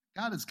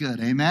God is good.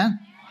 Amen.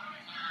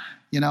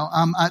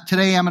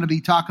 Today I'm going to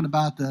be talking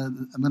about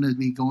I'm going to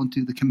be going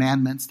through the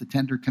commandments, the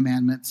 10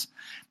 commandments.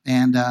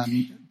 And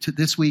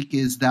this week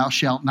is thou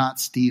shalt not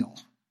steal.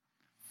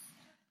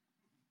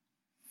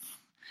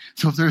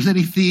 So if there's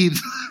any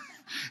thieves,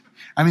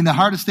 the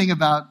hardest thing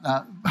about,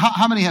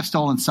 how many have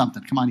stolen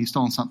something? Come on, you've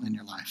stolen something in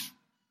your life.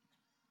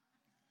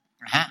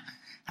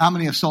 How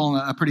many have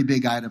stolen a pretty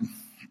big item?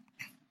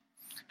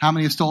 How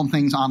many have stolen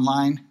things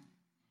online?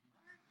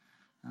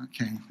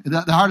 Okay.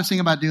 The hardest thing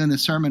about doing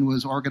this sermon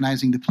was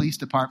organizing the police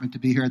department to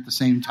be here at the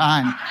same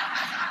time.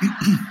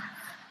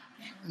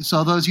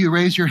 So those of you who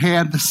raised your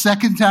hand the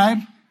second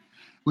time,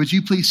 would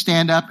you please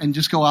stand up and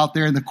just go out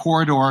there in the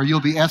corridor?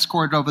 You'll be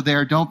escorted over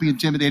there. Don't be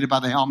intimidated by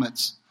the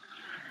helmets.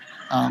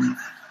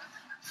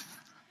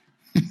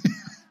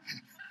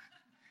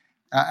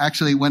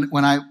 Actually,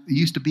 when I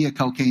used to be a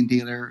cocaine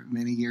dealer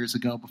many years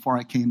ago, before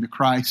I came to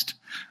Christ,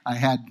 I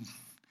had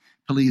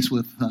police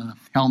with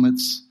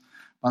helmets.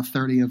 About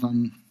 30 of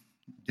them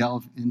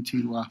delve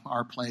into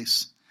our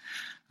place.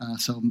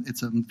 So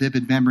it's a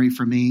vivid memory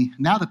for me.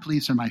 Now the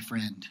police are my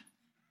friend.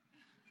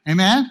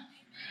 Amen?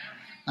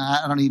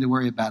 I don't need to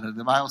worry about it.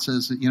 The Bible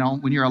says that,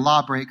 when you're a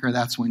lawbreaker,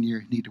 that's when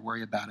you need to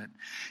worry about it.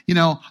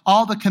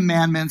 All the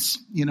commandments,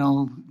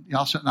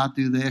 y'all shall not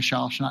do this,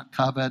 y'all shall not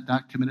covet,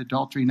 not commit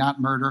adultery,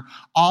 not murder.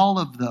 All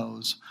of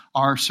those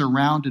are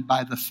surrounded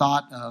by the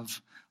thought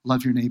of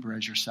love your neighbor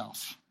as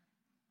yourself.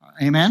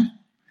 Amen?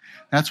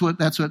 That's what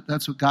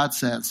God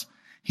says.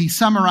 He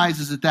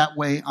summarizes it that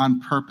way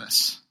on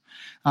purpose,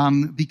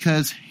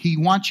 because he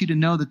wants you to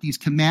know that these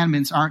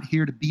commandments aren't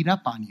here to beat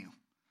up on you.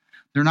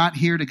 They're not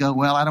here to go,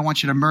 well, I don't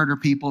want you to murder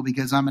people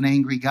because I'm an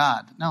angry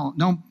God. No,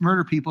 don't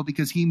murder people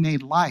because he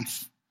made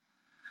life.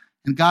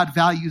 And God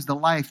values the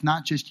life,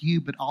 not just you,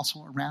 but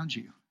also around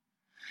you.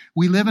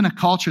 We live in a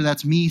culture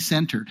that's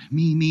me-centered,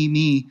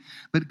 me.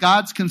 But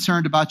God's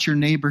concerned about your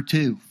neighbor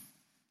too.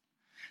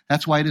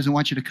 That's why he doesn't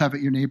want you to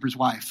covet your neighbor's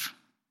wife.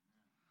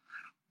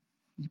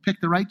 You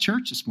picked the right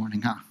church this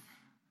morning, huh?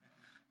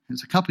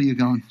 There's a couple of you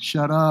going,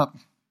 shut up.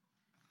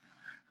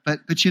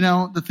 But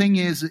the thing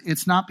is,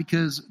 it's not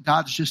because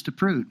God's just a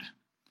prude.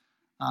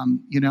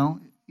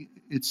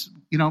 It's,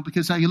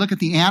 because you look at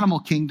the animal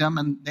kingdom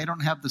and they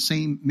don't have the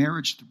same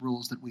marriage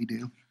rules that we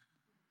do.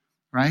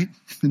 Right?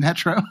 Isn't that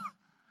true?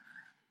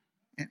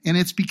 And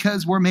it's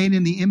because we're made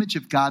in the image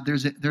of God.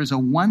 There's a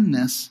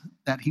oneness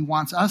that he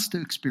wants us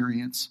to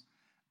experience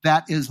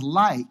that is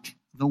like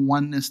the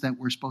oneness that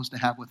we're supposed to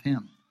have with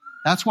him.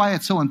 That's why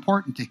it's so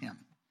important to him.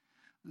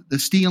 The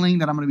stealing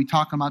that I'm going to be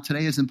talking about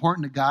today is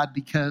important to God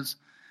because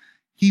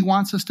he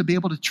wants us to be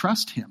able to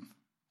trust him,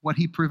 what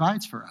he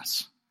provides for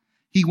us.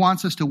 He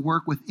wants us to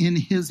work within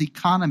his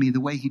economy the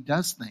way he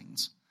does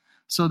things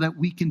so that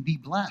we can be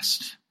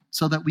blessed,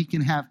 so that we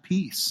can have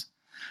peace.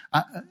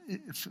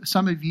 If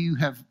some of you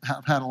have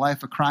had a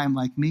life of crime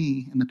like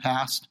me in the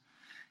past,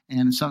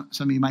 and some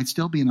of you might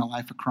still be in a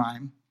life of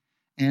crime,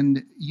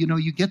 and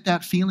you get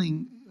that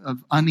feeling of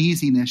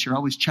uneasiness. You're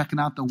always checking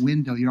out the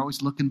window. You're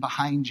always looking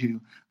behind you.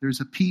 There's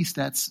a peace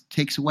that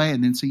takes away.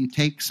 And then so you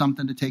take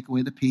something to take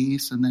away the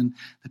peace. And then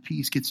the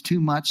peace gets too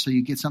much. So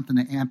you get something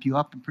to amp you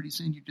up. And pretty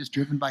soon you're just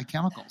driven by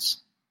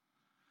chemicals.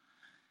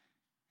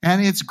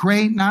 And it's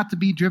great not to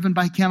be driven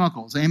by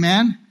chemicals.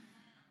 Amen?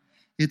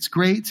 It's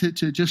great to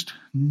just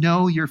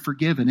know you're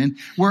forgiven. And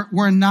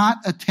we're not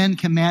a 10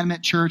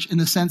 commandment church in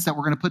the sense that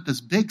we're going to put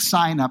this big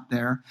sign up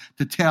there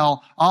to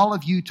tell all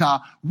of Utah,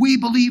 we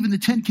believe in the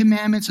 10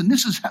 commandments and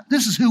this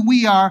is who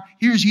we are.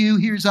 Here's you,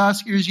 here's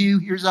us, here's you,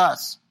 here's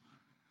us.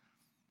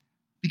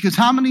 Because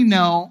how many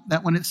know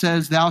that when it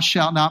says thou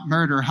shalt not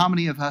murder, how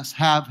many of us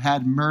have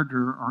had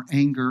murder or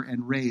anger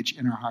and rage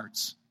in our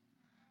hearts?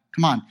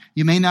 Come on.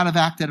 You may not have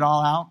acted it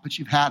all out, but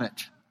you've had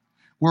it.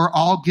 We're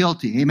all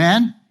guilty.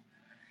 Amen?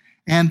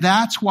 And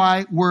that's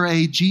why we're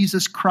a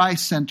Jesus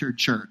Christ-centered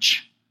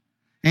church.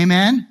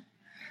 Amen?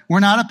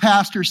 We're not a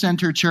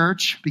pastor-centered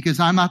church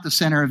because I'm not the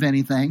center of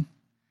anything.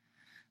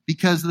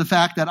 Because of the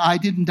fact that I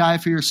didn't die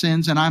for your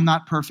sins and I'm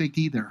not perfect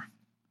either.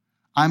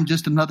 I'm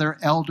just another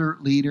elder,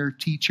 leader,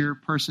 teacher,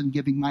 person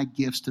giving my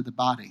gifts to the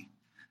body.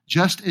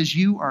 Just as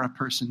you are a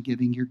person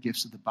giving your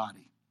gifts to the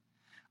body.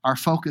 Our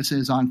focus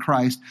is on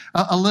Christ.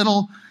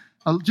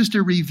 Just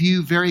a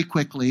review very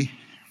quickly.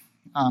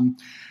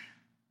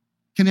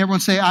 Can everyone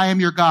say, I am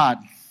your God?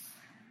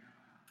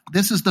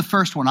 This is the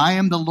first one. I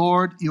am the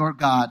Lord your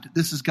God.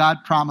 This is God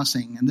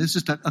promising. And this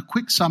is just a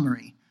quick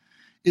summary.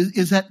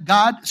 Is that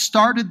God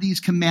started these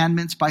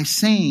commandments by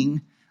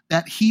saying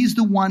that he's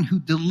the one who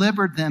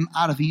delivered them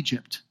out of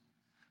Egypt.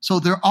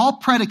 So they're all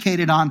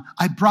predicated on,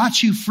 I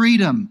brought you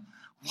freedom.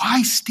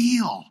 Why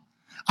steal?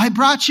 I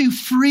brought you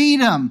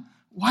freedom.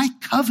 Why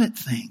covet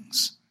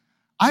things?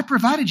 I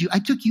provided you. I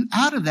took you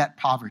out of that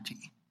poverty.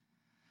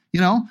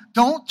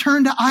 Don't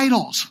turn to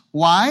idols.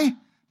 Why?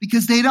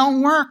 Because they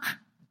don't work.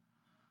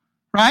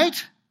 Right?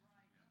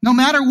 No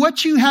matter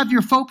what you have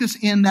your focus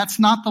in, that's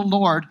not the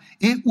Lord.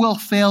 It will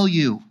fail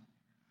you.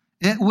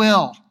 It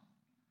will.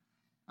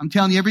 I'm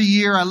telling you, every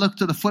year I look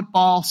to the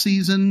football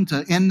season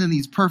to end in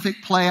these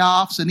perfect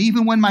playoffs. And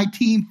even when my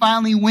team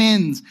finally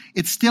wins,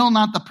 it's still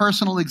not the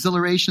personal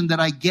exhilaration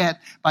that I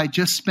get by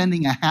just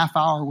spending a half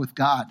hour with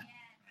God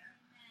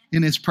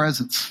in his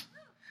presence.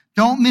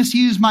 Don't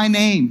misuse my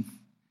name.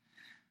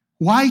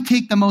 Why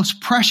take the most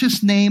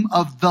precious name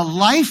of the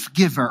life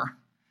giver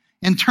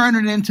and turn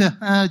it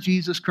into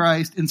Jesus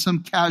Christ in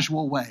some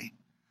casual way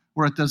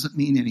where it doesn't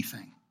mean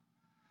anything?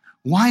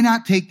 Why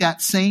not take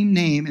that same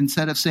name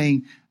instead of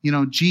saying,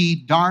 gee,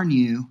 darn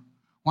you?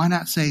 Why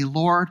not say,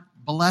 Lord,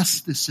 bless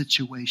this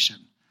situation?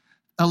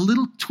 A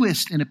little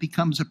twist and it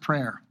becomes a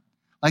prayer.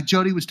 Like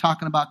Jody was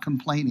talking about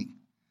complaining.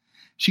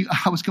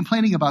 I was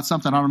complaining about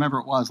something, I don't remember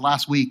what it was,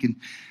 last week. And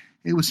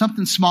it was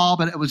something small,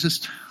 but it was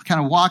just kind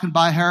of walking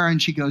by her.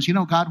 And she goes,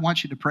 God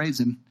wants you to praise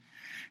him.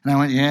 And I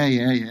went,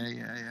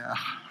 yeah.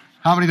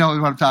 How many know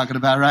what I'm talking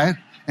about, right?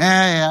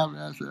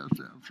 Yeah.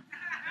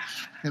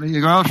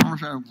 You go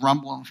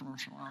grumbling.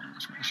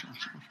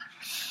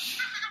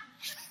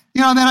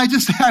 And then I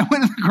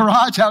went in the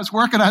garage. I was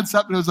working on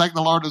something. It was like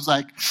the Lord was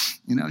like,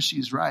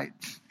 she's right.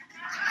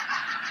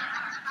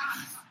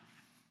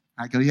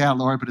 I go, yeah,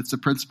 Lord, but it's the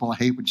principle. I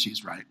hate when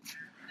she's right.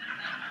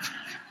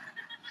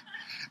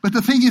 But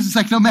the thing is, it's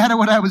like no matter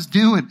what I was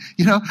doing,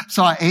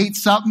 so I ate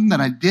something, then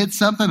I did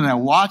something, and I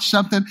watched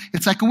something.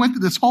 It's like I went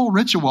through this whole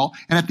ritual,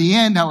 and at the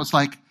end, I was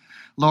like,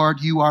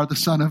 Lord, you are the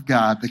Son of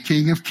God, the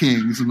King of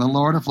Kings, and the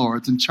Lord of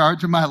Lords, in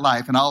charge of my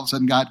life. And all of a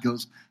sudden, God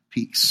goes,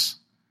 peace.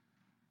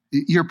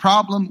 Your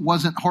problem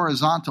wasn't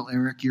horizontal,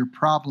 Eric. Your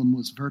problem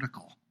was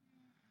vertical.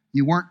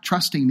 You weren't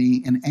trusting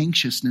me, and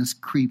anxiousness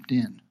creeped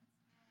in.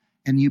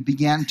 And you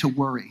began to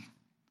worry.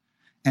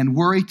 And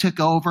worry took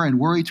over, and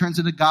worry turns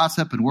into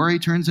gossip, and worry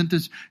turns into,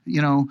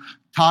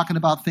 talking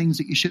about things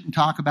that you shouldn't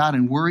talk about,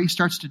 and worry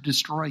starts to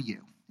destroy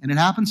you. And it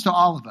happens to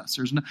all of us.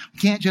 We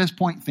can't just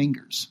point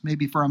fingers,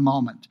 maybe for a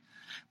moment,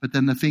 but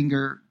then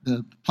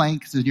the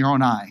plank is in your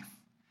own eye.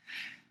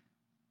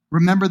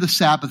 Remember the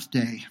Sabbath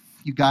day.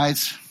 You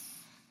guys,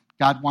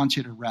 God wants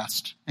you to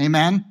rest.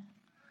 Amen?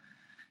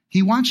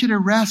 He wants you to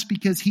rest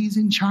because he's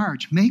in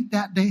charge. Make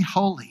that day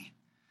holy.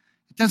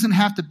 It doesn't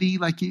have to be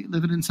like you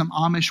living in some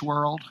Amish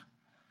world.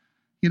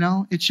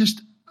 It's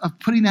just of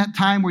putting that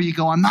time where you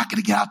go, I'm not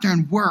going to get out there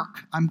and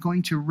work. I'm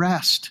going to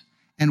rest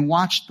and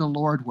watch the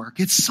Lord work.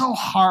 It's so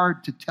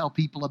hard to tell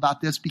people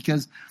about this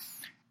because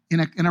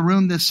in a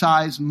room this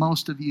size,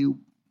 most of you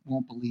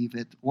won't believe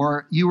it.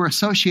 Or you were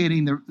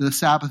associating the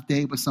Sabbath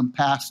day with some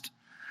past,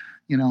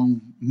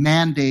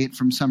 mandate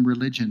from some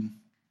religion,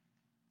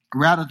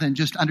 rather than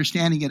just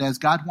understanding it as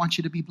God wants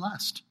you to be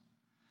blessed.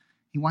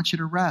 He wants you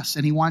to rest,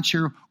 and he wants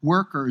your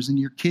workers and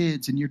your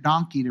kids and your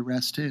donkey to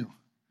rest too.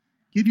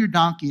 Give your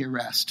donkey a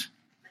rest.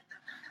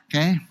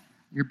 Okay?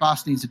 Your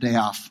boss needs a day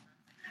off.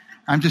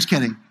 I'm just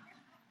kidding.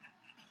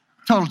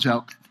 Total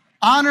joke.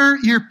 Honor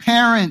your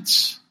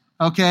parents.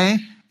 Okay?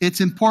 It's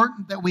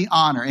important that we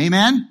honor.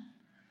 Amen?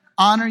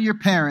 Honor your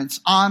parents.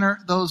 Honor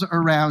those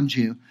around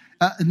you.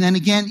 And then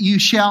again, you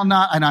shall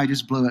not, I know I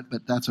just blew it,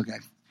 but that's okay.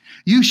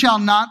 You shall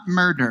not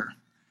murder.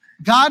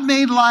 God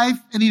made life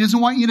and he doesn't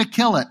want you to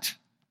kill it.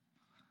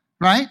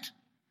 Right?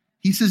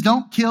 He says,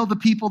 don't kill the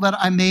people that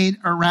I made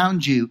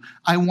around you.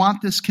 I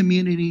want this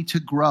community to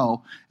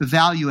grow,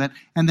 value it,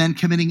 and then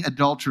committing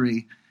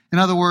adultery. In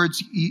other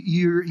words,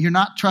 you're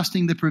not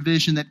trusting the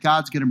provision that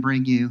God's going to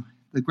bring you.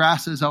 The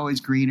grass is always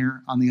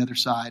greener on the other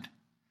side.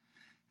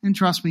 And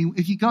trust me,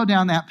 if you go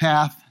down that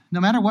path,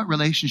 no matter what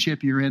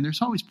relationship you're in,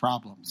 there's always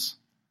problems.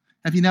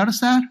 Have you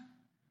noticed that?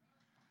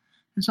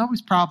 There's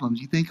always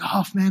problems. You think,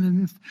 oh man,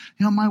 and if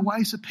my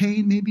wife's a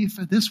pain, maybe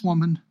for this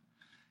woman.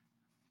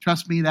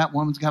 Trust me, that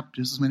woman's got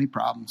just as many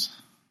problems.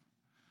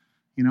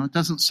 It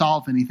doesn't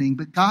solve anything.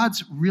 But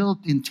God's real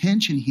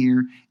intention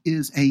here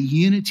is a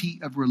unity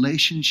of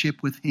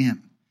relationship with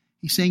him.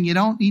 He's saying you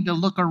don't need to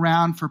look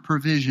around for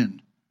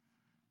provision.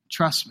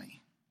 Trust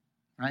me,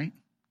 right?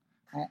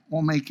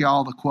 Won't make you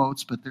all the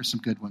quotes, but there's some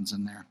good ones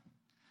in there.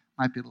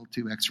 Might be a little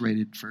too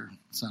X-rated for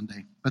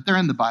Sunday, but they're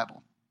in the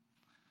Bible.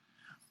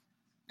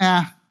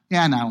 No,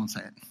 I won't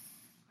say it.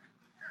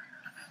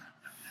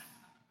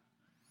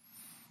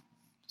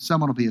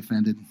 Someone will be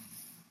offended.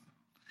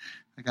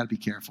 I got to be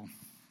careful.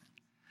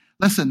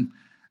 Listen,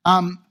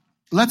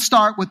 let's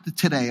start with the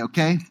today,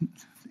 okay?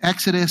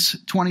 Exodus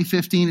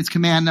 20:15, it's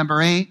command number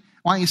 8.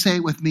 Why don't you say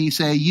it with me?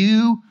 Say,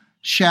 you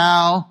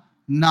shall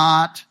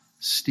not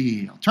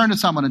steal. Turn to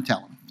someone and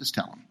tell them. Just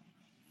tell them.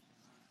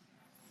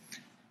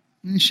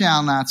 You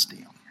shall not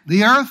steal.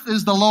 The earth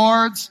is the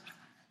Lord's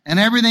and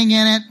everything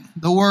in it,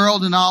 the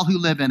world and all who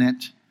live in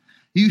it.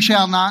 You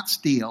shall not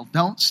steal.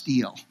 Don't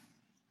steal.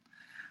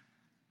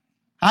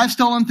 I've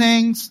stolen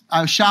things. I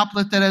was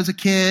shoplifted as a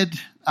kid.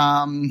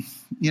 I've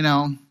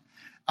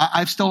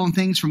stolen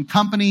things from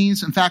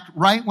companies. In fact,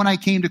 right when I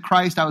came to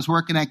Christ, I was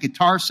working at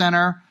Guitar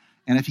Center.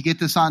 And if you get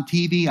this on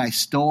TV, I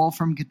stole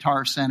from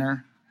Guitar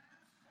Center.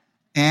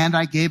 And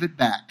I gave it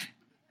back.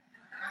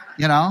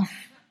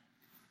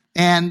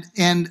 And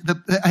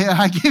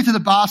I gave to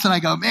the boss and I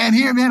go,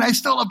 man, I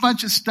stole a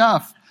bunch of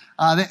stuff.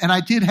 And I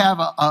did have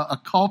a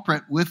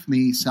culprit with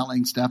me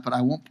selling stuff, but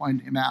I won't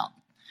point him out.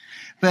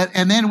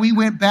 And then we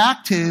went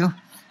back to,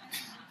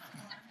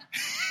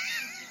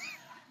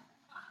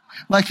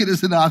 like it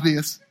isn't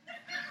obvious.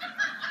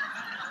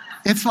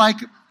 It's like,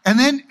 and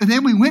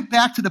then we went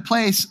back to the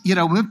place, we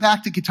went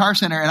back to Guitar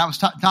Center, and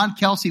Don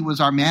Kelsey was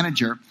our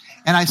manager.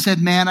 And I said,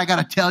 man, I got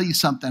to tell you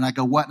something. I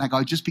go, what? And I go,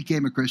 I just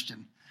became a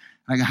Christian.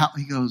 And I go, how?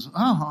 He goes,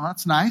 oh,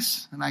 that's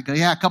nice. And I go,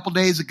 yeah, a couple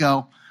days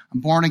ago, I'm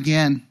born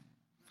again.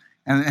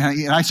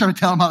 And I started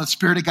telling him how the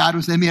Spirit of God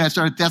was in me, and I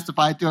started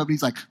testifying to him. And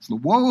he's like,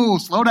 whoa,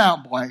 slow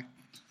down, boy.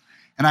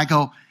 And I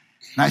go,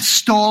 and I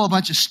stole a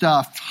bunch of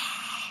stuff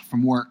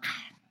from work.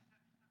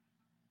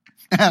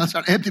 And I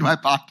started emptying my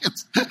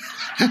pockets.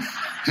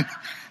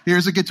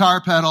 Here's a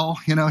guitar pedal,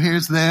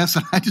 here's this.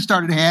 And I just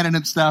started handing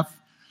him stuff.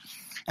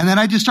 And then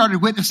I just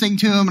started witnessing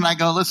to him, and I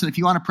go, listen, if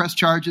you want to press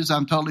charges,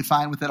 I'm totally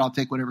fine with it. I'll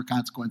take whatever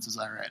consequences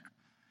are at.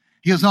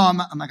 He goes, no, I'm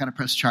not going to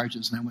press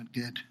charges. And I went,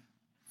 good.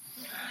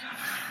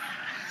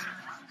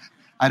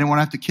 I didn't want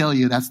to have to kill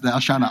you. That's thou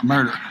shalt not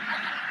murder.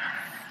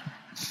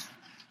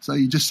 So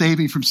you just saved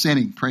me from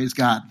sinning. Praise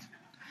God.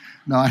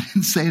 No, I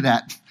didn't say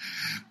that.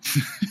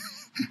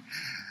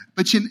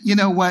 But you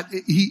know what?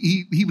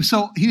 He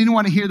didn't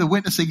want to hear the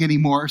witnessing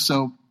anymore,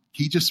 so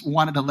he just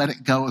wanted to let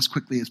it go as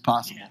quickly as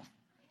possible.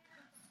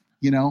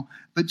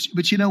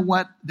 But you know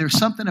what? There's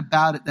something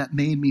about it that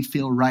made me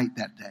feel right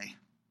that day.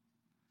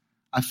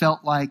 I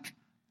felt like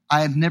I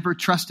had never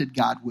trusted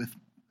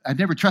I'd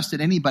never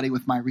trusted anybody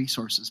with my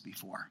resources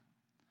before.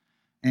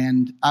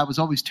 And I was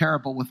always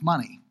terrible with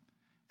money.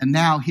 And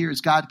now here's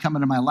God coming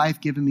into my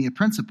life, giving me a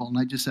principle. And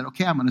I just said,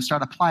 okay, I'm going to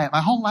start applying it.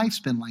 My whole life's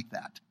been like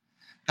that.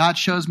 God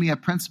shows me a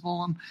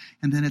principle,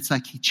 and then it's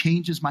like he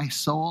changes my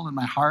soul and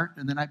my heart,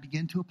 and then I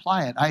begin to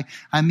apply it. I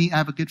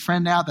have a good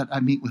friend now that I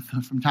meet with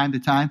from time to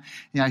time.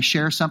 And I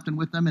share something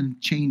with them, and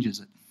it changes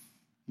it.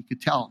 You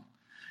could tell.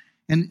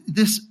 And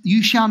this,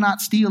 you shall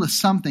not steal, is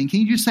something.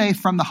 Can you just say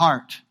from the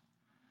heart?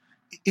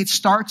 It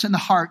starts in the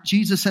heart.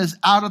 Jesus says,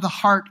 out of the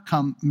heart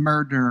come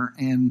murder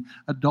and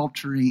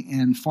adultery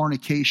and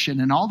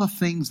fornication and all the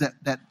things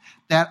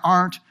that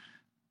aren't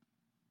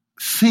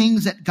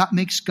things that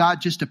makes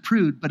God just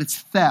approved, but it's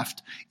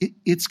theft.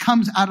 It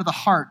comes out of the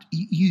heart.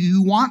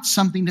 You want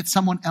something that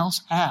someone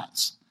else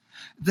has.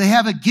 They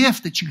have a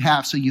gift that you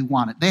have, so you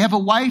want it. They have a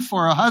wife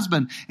or a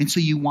husband, and so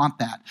you want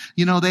that.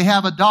 They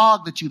have a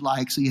dog that you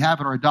like, so you have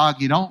it, or a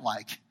dog you don't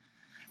like.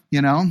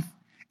 And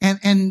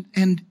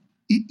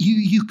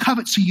you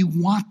covet, so you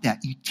want that.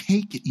 You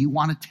take it. You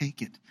want to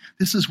take it.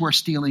 This is where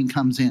stealing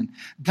comes in.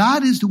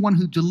 God is the one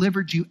who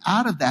delivered you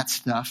out of that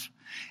stuff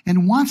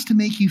and wants to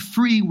make you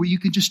free where you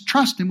can just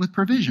trust him with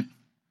provision.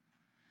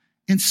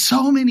 And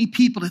so many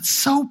people, it's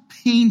so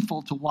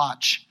painful to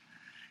watch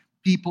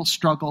people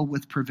struggle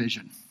with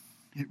provision.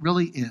 It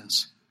really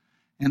is.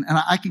 And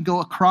I can go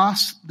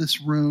across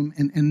this room,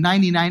 and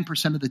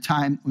 99% of the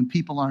time when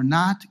people are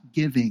not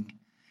giving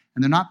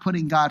and they're not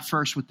putting God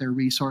first with their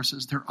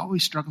resources, they're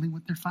always struggling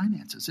with their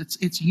finances.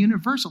 It's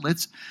universal.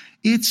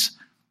 It's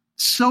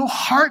so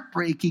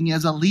heartbreaking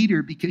as a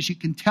leader, because you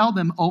can tell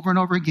them over and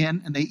over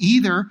again, and they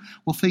either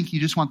will think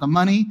you just want the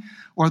money,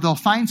 or they'll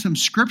find some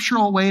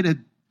scriptural way to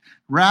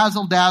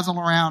razzle dazzle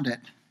around it.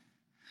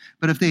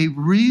 But if they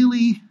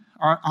really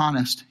are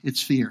honest,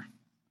 it's fear.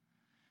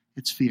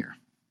 It's fear.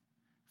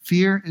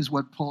 Fear is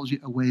what pulls you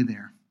away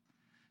there.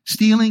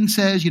 Stealing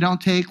says you don't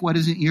take what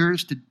isn't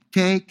yours to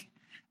take,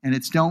 and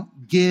it's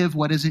don't give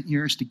what isn't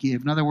yours to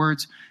give. In other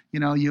words,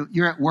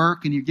 you're at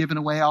work and you're giving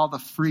away all the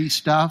free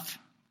stuff.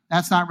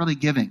 That's not really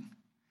giving.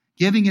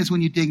 Giving is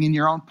when you dig in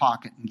your own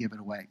pocket and give it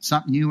away.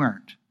 Something you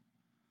earned.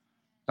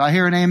 Do I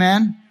hear an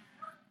amen?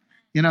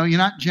 You're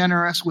not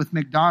generous with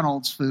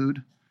McDonald's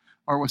food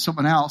or with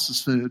someone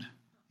else's food.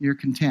 You're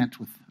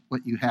content with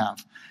what you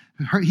have.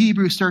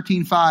 Hebrews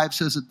 13:5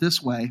 says it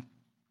this way: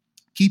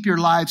 keep your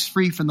lives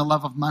free from the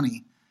love of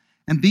money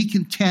and be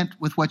content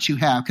with what you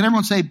have. Can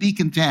everyone say be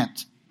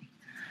content?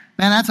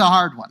 Man, that's a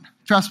hard one.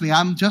 Trust me,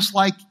 I'm just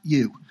like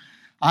you.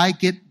 I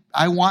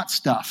want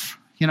stuff.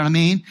 You know what I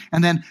mean?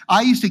 And then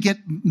I used to get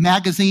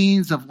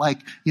magazines of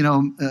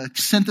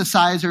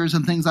synthesizers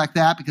and things like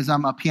that, because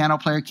I'm a piano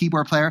player,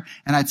 keyboard player.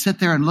 And I'd sit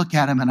there and look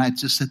at them, and I'd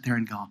just sit there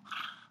and go,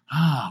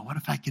 what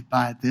if I could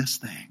buy this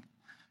thing?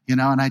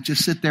 And I'd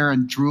just sit there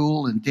and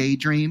drool and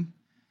daydream.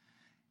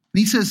 And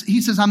he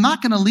says, I'm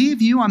not going to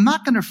leave you. I'm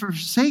not going to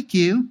forsake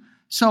you.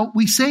 So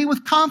we say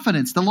with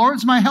confidence, the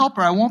Lord's my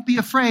helper. I won't be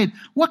afraid.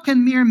 What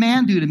can mere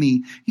man do to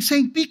me? He's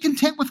saying, be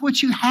content with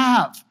what you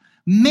have.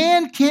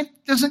 Man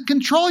doesn't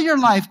control your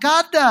life.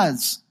 God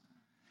does.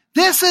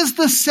 This is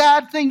the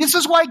sad thing. This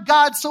is why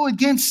God's so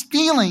against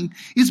stealing,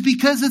 is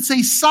because it's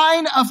a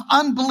sign of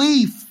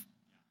unbelief.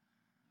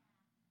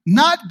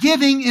 Not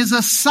giving is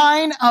a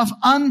sign of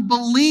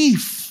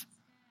unbelief.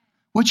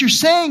 What you're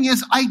saying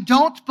is, I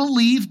don't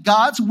believe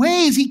God's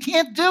ways. He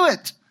can't do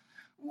it.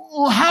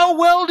 Well, how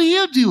well do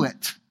you do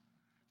it?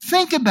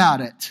 Think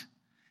about it.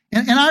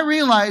 And I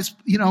realize,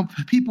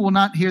 people will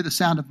not hear the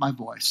sound of my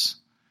voice.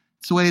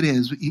 It's the way it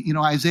is.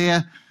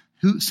 Isaiah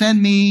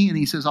Send me, and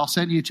he says, I'll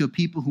send you to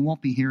people who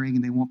won't be hearing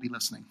and they won't be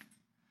listening.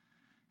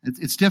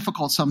 It's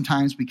difficult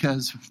sometimes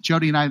because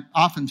Jody and I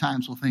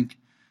oftentimes will think,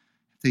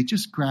 if they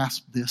just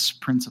grasp this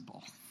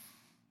principle,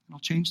 it'll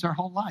change their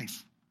whole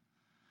life.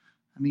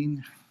 I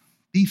mean,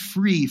 be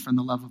free from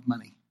the love of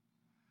money.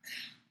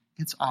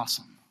 It's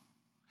awesome.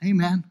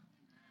 Amen.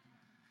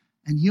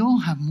 And you'll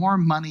have more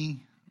money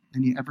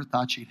than you ever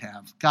thought you'd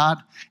have.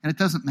 God, and it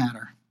doesn't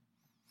matter.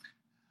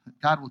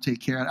 God will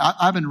take care of it.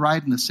 I've been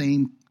riding the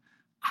same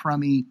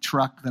crummy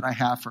truck that I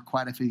have for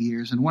quite a few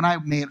years. And when I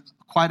made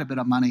quite a bit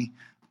of money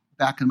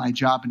back in my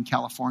job in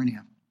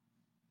California,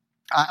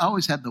 I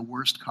always had the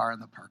worst car in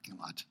the parking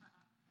lot.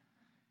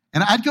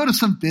 And I'd go to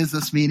some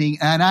business meeting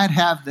and I'd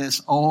have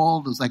this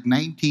old, it was like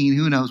 19,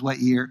 who knows what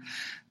year,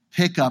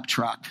 pickup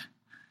truck.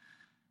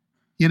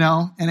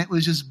 And it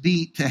was just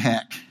beat to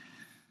heck.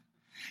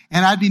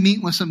 And I'd be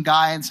meeting with some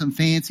guy in some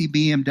fancy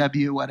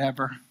BMW,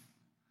 whatever.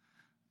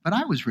 But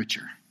I was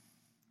richer.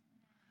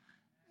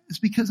 It's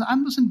because I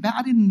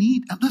didn't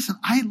need. Listen,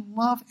 I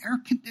love air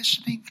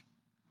conditioning.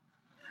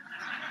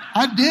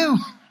 I do.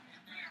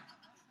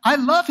 I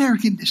love air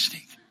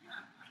conditioning.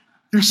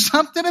 There's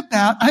something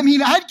about,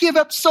 I'd give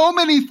up so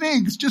many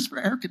things just for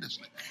air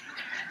conditioning.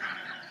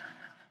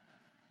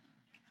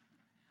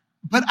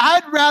 But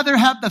I'd rather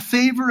have the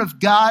favor of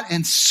God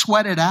and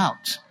sweat it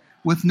out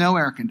with no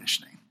air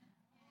conditioning.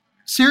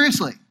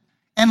 Seriously.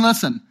 And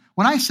listen,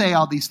 when I say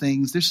all these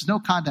things, there's no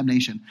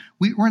condemnation.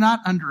 We're not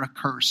under a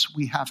curse.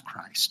 We have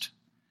Christ.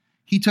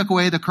 He took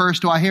away the curse.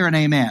 Do I hear an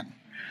amen?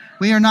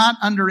 We are not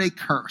under a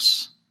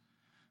curse.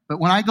 But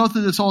when I go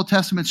through this Old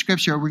Testament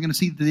scripture, we're going to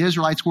see that the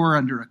Israelites were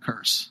under a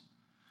curse.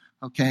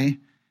 Okay?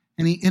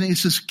 And he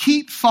says,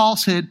 keep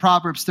falsehood,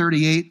 Proverbs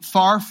 38,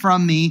 far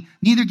from me.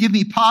 Neither give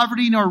me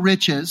poverty nor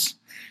riches.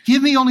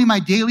 Give me only my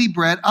daily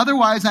bread.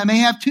 Otherwise, I may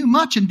have too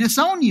much and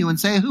disown you and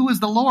say, who is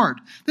the Lord?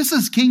 This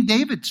is King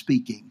David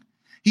speaking.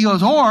 He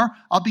goes, or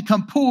I'll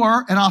become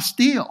poor and I'll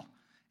steal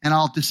and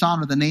I'll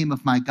dishonor the name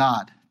of my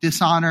God.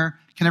 Dishonor,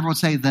 can everyone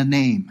say the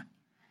name?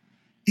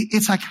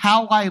 It's like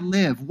how I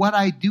live, what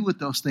I do with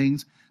those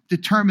things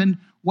determine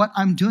what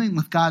I'm doing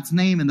with God's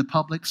name in the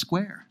public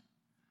square.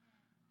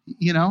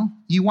 I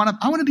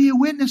want to be a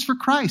witness for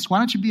Christ. Why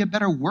don't you be a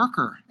better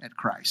worker at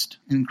Christ,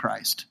 in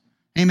Christ?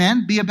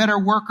 Amen. Be a better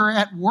worker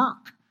at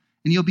work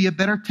and you'll be a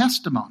better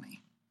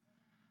testimony,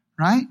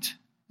 right?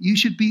 You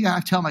should be,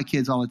 I tell my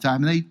kids all the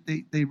time,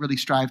 and they really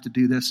strive to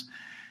do this.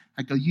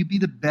 I go, you be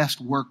the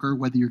best worker,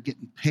 whether you're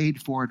getting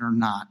paid for it or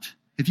not.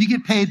 If you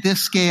get paid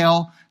this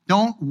scale,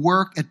 don't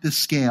work at this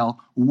scale.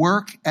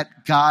 Work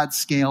at God's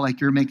scale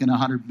like you're making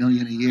 $100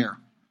 million a year.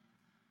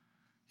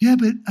 Yeah,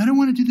 but I don't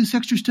want to do this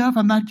extra stuff.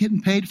 I'm not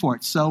getting paid for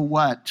it. So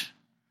what?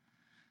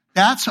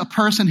 That's a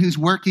person who's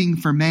working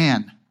for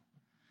man.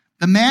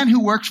 The man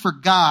who works for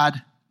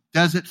God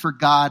does it for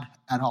God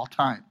at all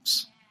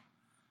times.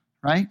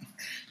 Right?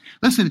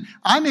 Listen,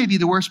 I may be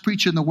the worst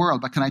preacher in the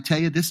world, but can I tell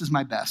you, this is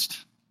my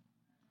best.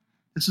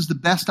 This is the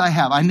best I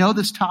have. I know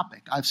this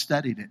topic. I've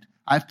studied it.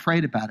 I've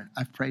prayed about it.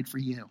 I've prayed for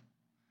you.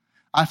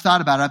 I've thought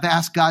about it. I've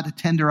asked God to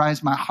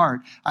tenderize my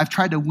heart. I've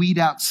tried to weed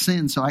out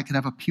sin so I could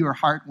have a pure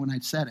heart when I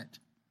said it.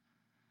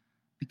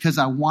 Because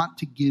I want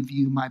to give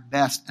you my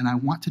best, and I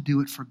want to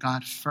do it for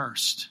God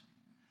first.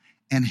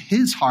 And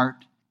his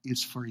heart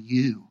is for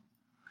you.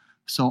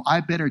 So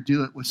I better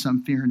do it with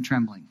some fear and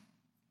trembling.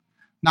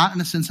 Not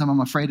in a sense of I'm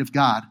afraid of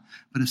God,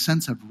 but a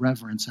sense of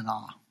reverence and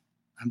awe.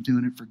 I'm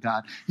doing it for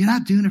God. You're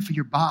not doing it for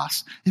your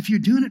boss. If you're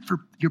doing it for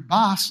your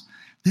boss,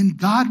 then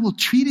God will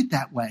treat it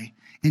that way,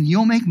 and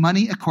you'll make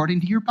money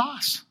according to your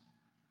boss.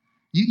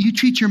 You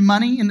treat your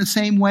money in the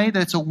same way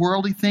that it's a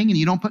worldly thing and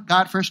you don't put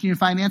God first in your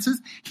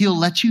finances, he'll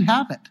let you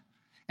have it.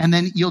 And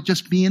then you'll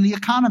just be in the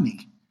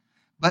economy.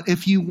 But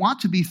if you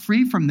want to be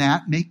free from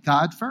that, make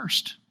God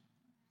first.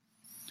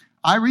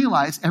 I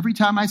realize every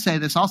time I say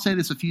this, I'll say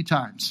this a few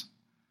times.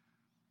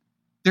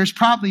 There's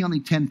probably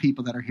only 10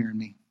 people that are hearing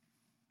me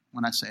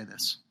when I say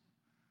this.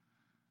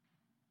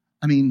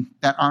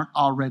 That aren't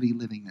already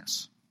living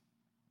this.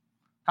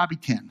 Probably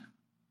 10.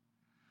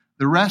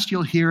 The rest,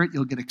 you'll hear it,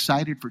 you'll get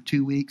excited for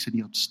 2 weeks, and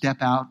you'll step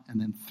out,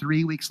 and then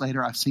 3 weeks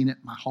later, I've seen it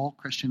my whole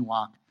Christian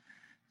walk.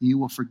 You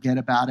will forget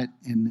about it,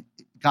 and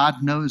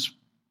God knows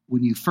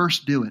when you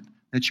first do it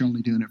that you're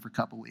only doing it for a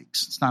couple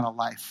weeks. It's not a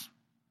life.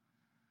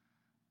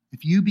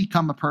 If you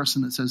become a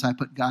person that says, I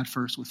put God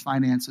first with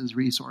finances,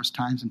 resource,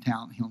 times, and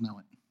talent, he'll know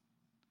it.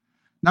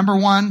 Number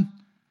 1,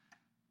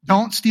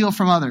 don't steal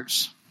from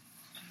others.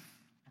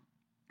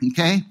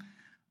 Okay?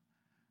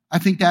 I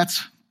think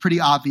that's pretty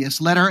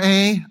obvious. Letter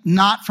A,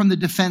 not from the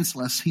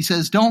defenseless. He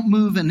says, don't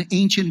move an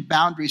ancient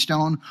boundary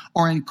stone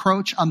or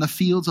encroach on the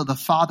fields of the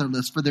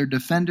fatherless, for their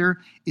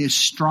defender is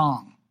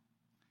strong.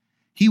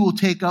 He will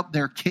take up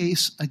their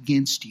case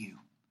against you.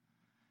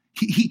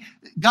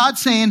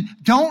 God's saying,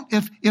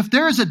 if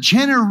there is a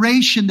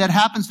generation that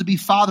happens to be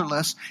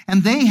fatherless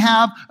and they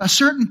have a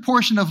certain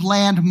portion of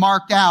land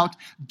marked out,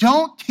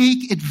 don't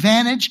take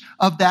advantage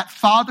of that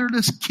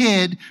fatherless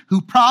kid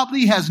who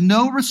probably has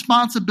no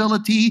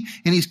responsibility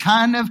and he's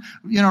kind of,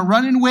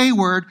 running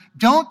wayward.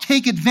 Don't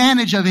take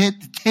advantage of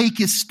it to take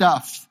his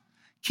stuff.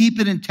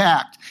 Keep it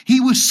intact. He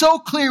was so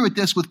clear with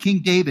this with King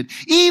David.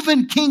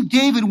 Even King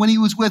David, when he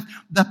was with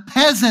the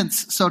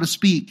peasants, so to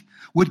speak,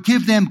 would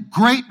give them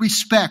great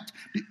respect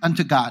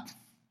unto God.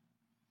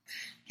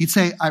 He'd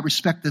say, I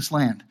respect this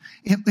land.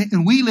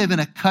 And we live in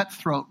a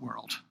cutthroat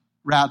world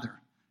rather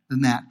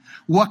than that.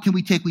 What can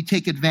we take? We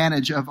take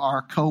advantage of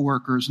our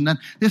coworkers. And then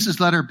this is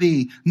letter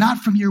B, not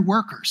from your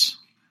workers.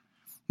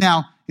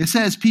 Now, it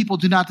says people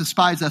do not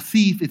despise a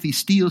thief if he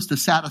steals to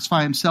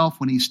satisfy himself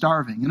when he's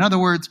starving. In other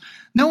words,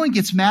 no one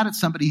gets mad at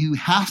somebody who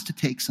has to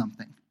take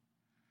something.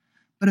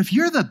 But if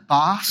you're the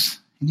boss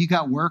and you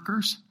got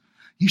workers,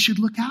 you should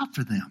look out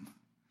for them.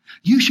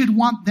 You should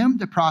want them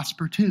to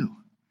prosper too.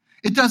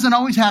 It doesn't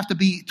always have to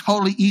be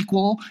totally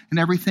equal and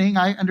everything.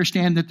 I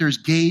understand that there's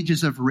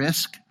gauges of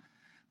risk,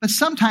 but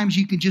sometimes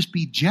you can just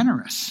be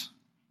generous.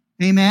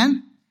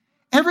 Amen?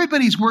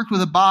 Everybody's worked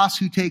with a boss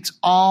who takes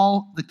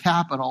all the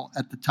capital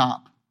at the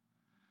top.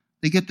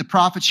 They get the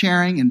profit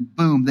sharing and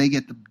boom, they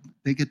get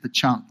the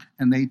chunk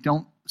and they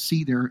don't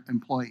see their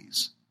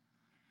employees.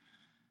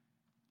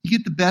 You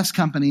get the best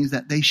companies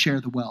that they share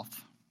the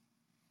wealth.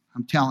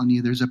 I'm telling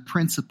you, there's a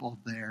principle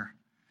there.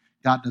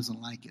 God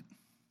doesn't like it.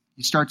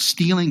 You start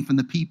stealing from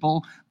the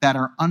people that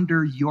are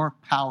under your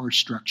power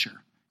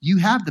structure. You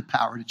have the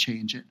power to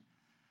change it,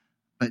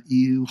 but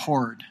you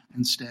hoard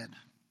instead.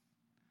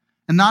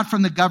 And not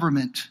from the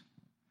government.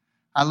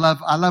 I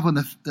love when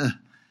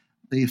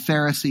the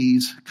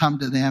Pharisees come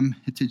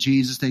to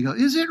Jesus. They go,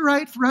 is it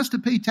right for us to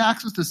pay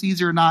taxes to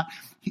Caesar or not?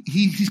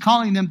 He's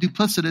calling them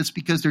duplicitous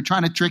because they're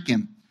trying to trick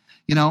him.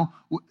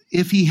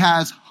 If he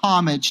has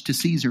homage to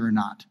Caesar or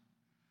not.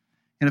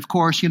 And of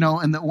course, in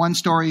the one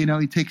story,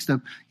 he takes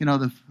the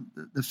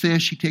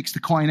fish, he takes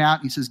the coin out,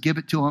 and he says, give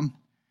it to him.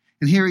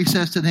 And here he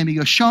says to them, he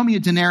goes, show me a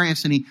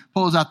denarius. And he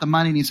pulls out the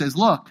money and he says,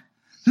 look,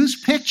 whose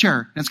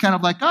picture? And it's kind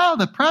of like,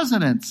 the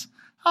president's.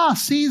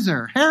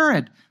 Caesar,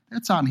 Herod,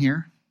 that's on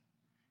here.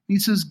 He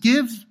says,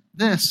 give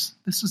this.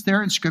 This is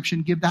their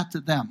inscription. Give that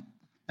to them.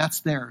 That's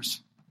theirs.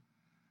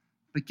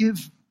 But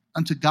give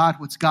unto God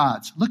what's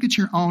God's. Look at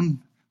your own.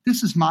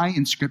 This is my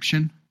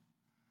inscription.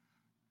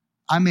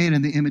 I'm made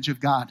in the image of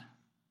God.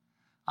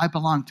 I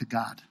belong to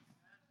God.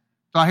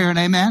 Do I hear an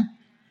amen?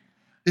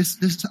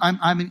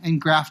 I'm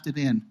engrafted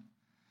in.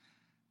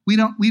 We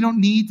don't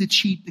need to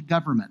cheat the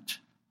government.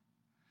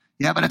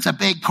 Yeah, but it's a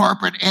big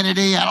corporate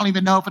entity. I don't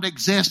even know if it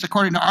exists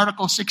according to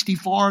Article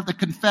 64 of the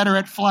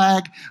Confederate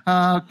flag.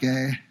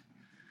 Okay.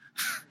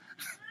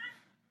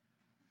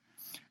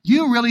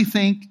 You really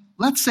think,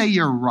 let's say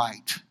you're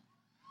right.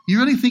 You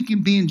really think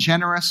being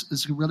generous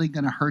is really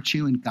going to hurt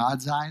you in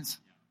God's eyes?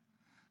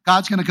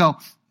 God's going to go,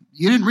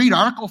 you didn't read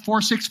Article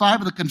 465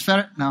 of the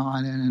Confederate? No,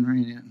 I didn't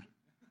read it.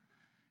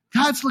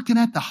 God's looking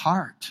at the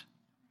heart.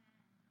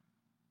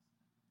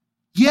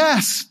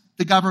 Yes,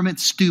 the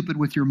government's stupid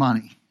with your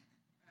money.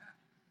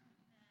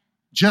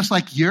 Just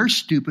like you're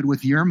stupid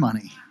with your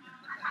money.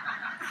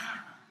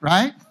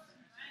 Right?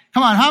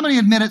 Come on, how many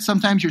admit it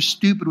sometimes you're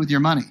stupid with your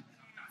money?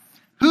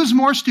 Who's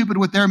more stupid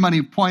with their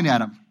money? Point at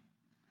them.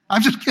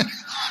 I'm just kidding.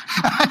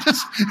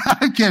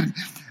 I'm kidding.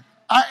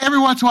 Every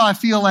once in a while I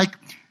feel like,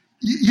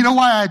 you know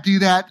why I do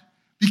that?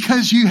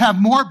 Because you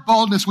have more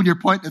boldness when you're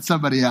pointing at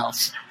somebody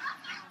else.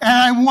 And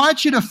I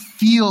want you to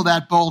feel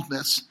that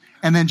boldness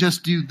and then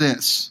just do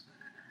this.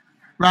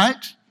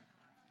 Right?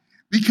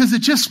 Because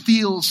it just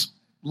feels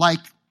like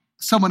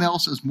someone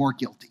else is more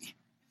guilty.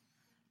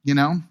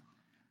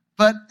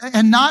 But,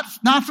 and not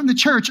from the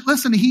church.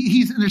 Listen,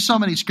 there's so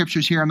many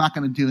scriptures here. I'm not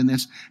going to do in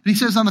this. But he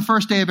says on the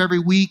first day of every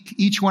week,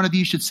 each one of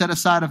you should set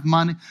aside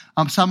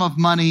sum of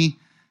money.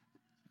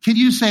 Can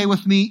you say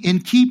with me, in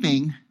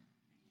keeping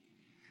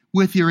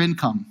with your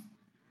income?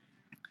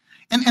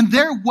 And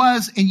there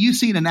was, and you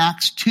see it in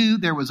Acts 2,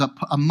 there was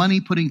a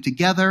money putting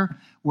together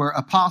where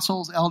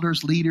apostles,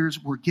 elders,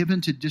 leaders were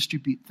given to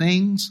distribute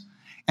things,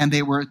 and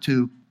they were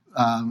to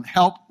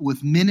help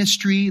with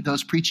ministry,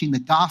 those preaching the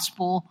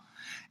gospel.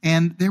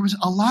 And there was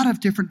a lot of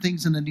different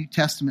things in the New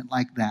Testament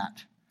like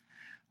that.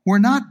 We're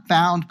not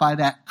bound by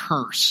that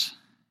curse.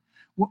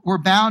 What we're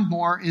bound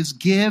more is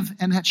give,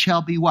 and that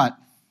shall be what?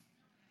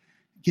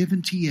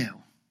 Given to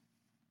you.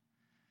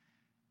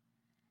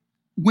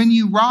 When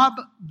you rob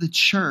the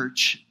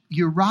church,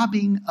 you're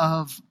robbing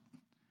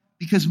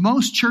because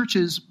most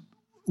churches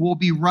will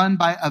be run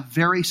by a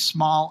very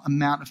small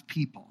amount of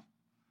people.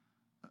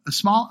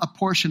 A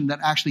portion that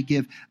actually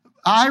give.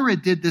 Ira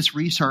did this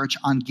research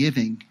on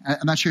giving.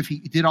 I'm not sure if he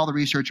did all the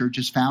research or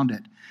just found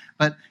it,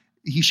 but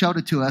he showed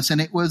it to us, and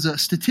it was a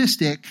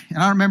statistic, and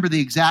I don't remember the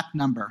exact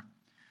number,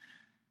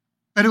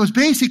 but it was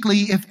basically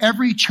if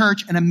every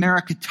church in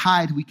America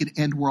tithed, we could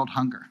end world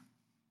hunger.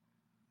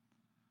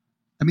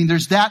 I mean,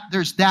 there's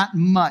that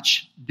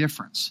much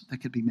difference that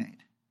could be made.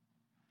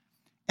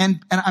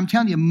 And I'm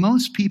telling you,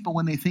 most people,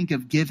 when they think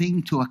of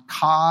giving to a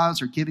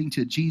cause or giving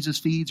to Jesus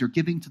Feeds or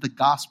giving to the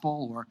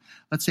gospel, or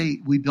let's say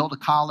we build a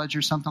college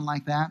or something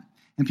like that,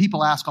 and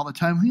people ask all the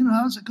time,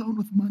 how's it going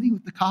with money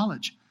with the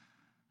college?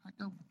 I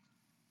go,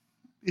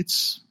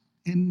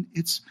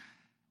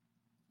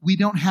 we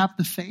don't have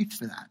the faith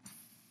for that.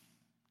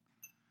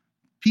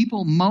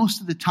 People,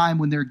 most of the time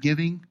when they're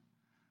giving,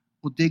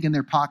 will dig in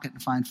their pocket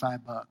and find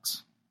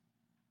 $5,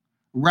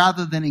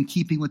 rather than in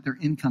keeping with their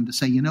income to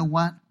say, you know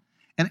what?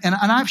 And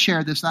I've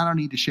shared this, and I don't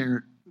need to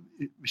share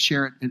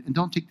it, and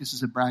don't take this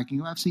as a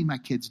bragging. I've seen my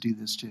kids do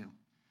this too.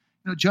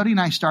 Jody and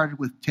I started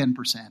with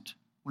 10%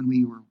 when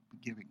we were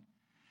giving.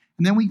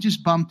 And then we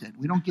just bumped it.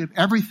 We don't give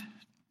over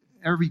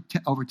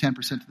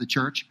 10% to the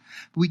church,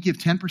 but we give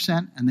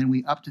 10%, and then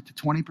we upped it to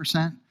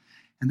 20%.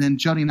 And then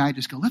Jody and I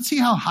just go, let's see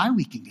how high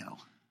we can go.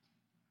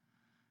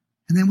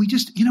 And then we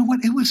just,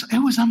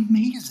 it was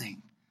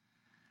amazing.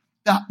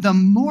 The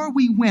more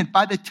we went,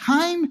 by the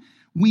time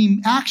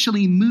we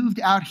actually moved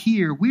out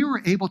here, we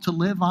were able to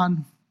live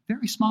on a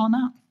very small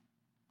amount.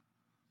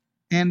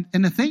 And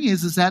the thing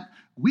is that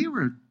we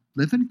were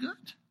living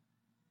good.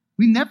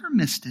 We never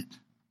missed it.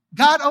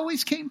 God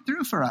always came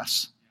through for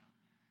us.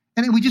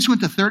 And then we just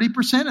went to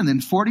 30% and then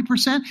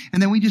 40%.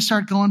 And then we just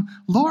started going,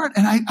 Lord,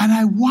 and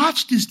I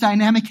watched this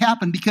dynamic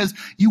happen, because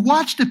you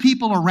watch the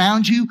people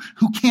around you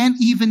who can't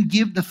even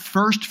give the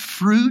first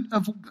fruit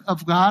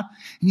of God.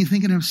 And you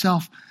think to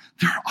yourself,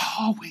 they're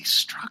always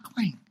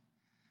struggling.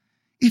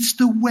 It's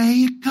the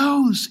way it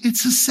goes.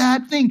 It's a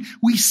sad thing.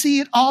 We see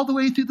it all the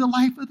way through the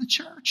life of the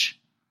church.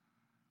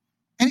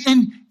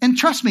 And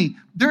trust me,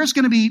 there's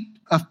going to be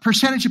a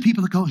percentage of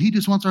people that go, he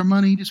just wants our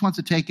money, he just wants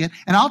to take it.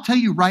 And I'll tell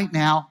you right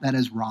now, that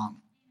is wrong.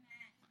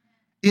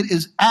 It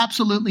is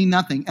absolutely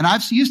nothing. And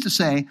I've used to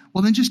say,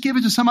 well, then just give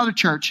it to some other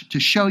church to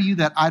show you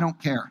that I don't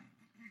care.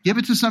 Give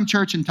it to some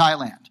church in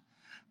Thailand.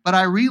 But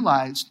I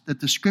realized that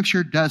the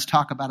scripture does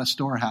talk about a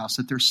storehouse,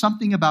 that there's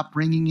something about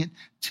bringing it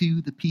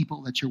to the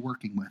people that you're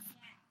working with.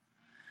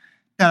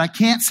 That I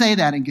can't say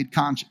that in good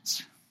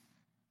conscience.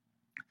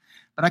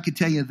 But I could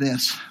tell you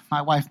this,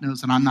 my wife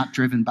knows that I'm not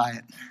driven by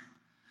it.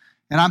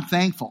 And I'm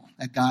thankful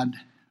that God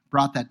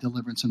brought that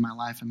deliverance in my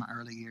life in my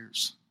early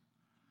years.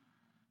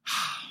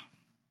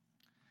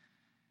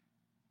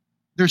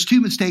 There's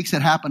two mistakes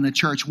that happen in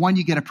church. One,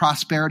 you get a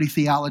prosperity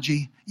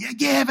theology. You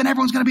give and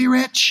everyone's going to be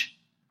rich.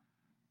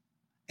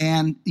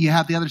 And you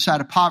have the other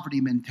side of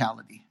poverty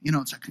mentality.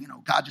 It's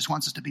like, God just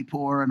wants us to be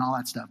poor and all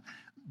that stuff.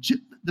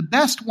 The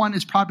best one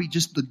is probably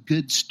just the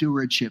good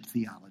stewardship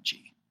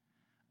theology.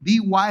 Be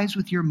wise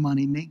with your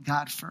money. Make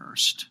God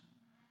first.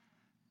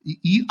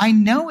 I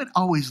know it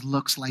always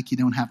looks like you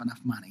don't have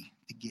enough money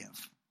to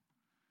give.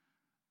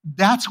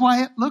 That's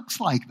why it looks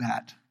like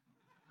that.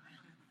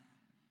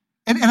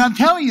 And I'm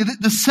telling you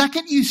that the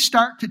second you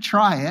start to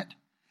try it,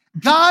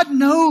 God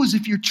knows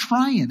if you're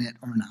trying it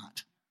or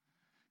not.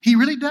 He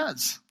really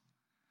does.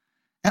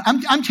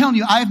 And I'm telling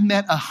you, I've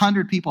met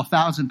 100 people,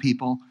 1,000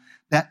 people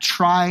that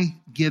try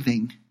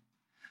giving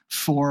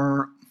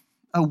for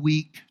a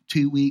week,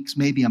 2 weeks,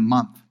 maybe a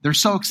month. They're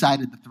so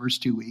excited the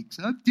first 2 weeks.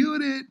 I'm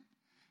doing it.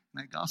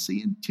 Like, I'll see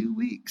you in 2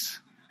 weeks.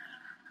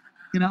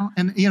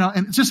 And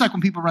it's just like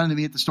when people run into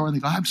me at the store and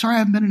they go, I'm sorry I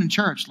haven't been in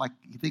church. Like,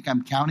 you think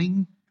I'm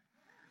counting?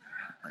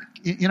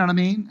 Like, you know what I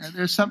mean?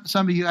 There's some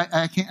of you,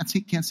 I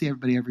can't see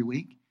everybody every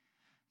week.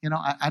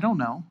 I don't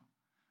know.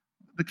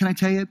 But can I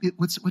tell you,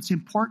 what's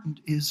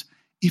important is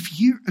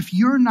if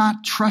you're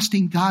not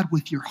trusting God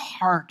with your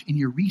heart and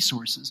your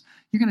resources,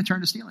 you're going to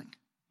turn to stealing.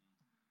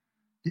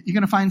 You're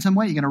going to find some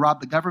way. You're going to rob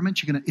the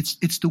government.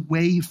 It's the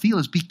way you feel,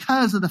 is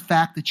because of the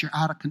fact that you're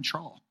out of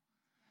control.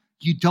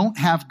 You don't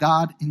have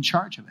God in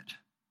charge of it.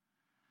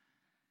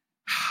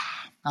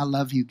 I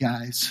love you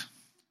guys.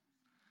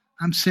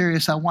 I'm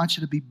serious. I want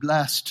you to be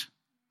blessed.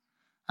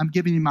 I'm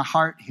giving you my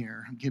heart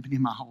here. I'm giving you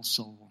my whole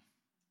soul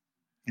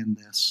in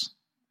this.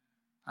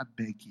 I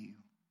beg you.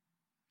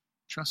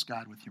 Trust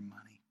God with your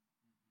money.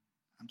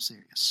 I'm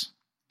serious.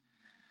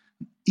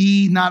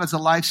 E, not as a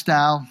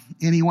lifestyle.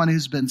 Anyone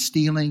who's been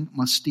stealing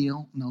must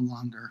steal no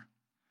longer,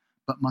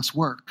 but must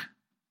work.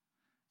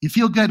 You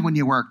feel good when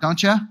you work,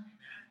 don't you?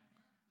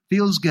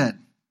 Feels good.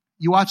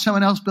 You watch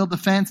someone else build the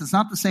fence. It's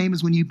not the same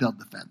as when you build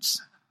the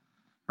fence,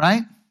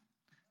 right?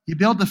 You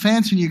build the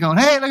fence and you're going,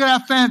 hey, look at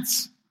that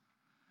fence.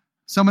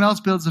 Someone else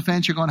builds the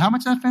fence. You're going, how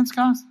much does that fence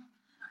cost?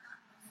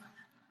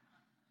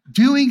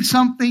 Doing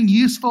something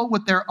useful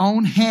with their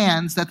own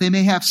hands that they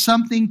may have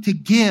something to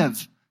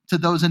give to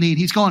those in need.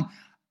 He's going,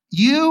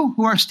 you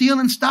who are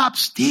stealing, stop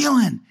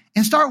stealing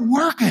and start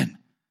working,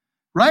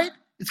 right?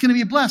 It's going to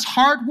be a blessed.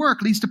 Hard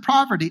work leads to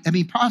prosperity.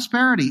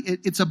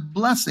 It's a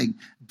blessing.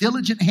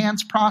 Diligent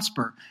hands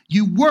prosper.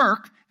 You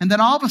work, and then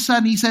all of a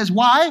sudden he says,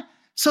 why?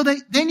 So that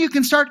then you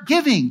can start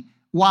giving.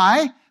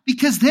 Why?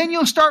 Because then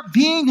you'll start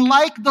being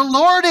like the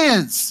Lord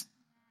is.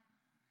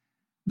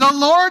 The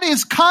Lord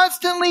is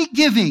constantly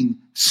giving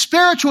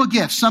spiritual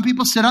gifts. Some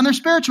people sit on their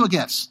spiritual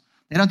gifts.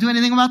 They don't do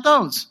anything about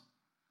those.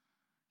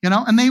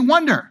 And they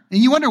wonder.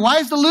 And you wonder, why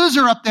is the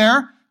loser up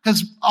there?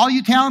 Because all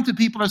you talented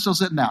people are still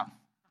sitting down.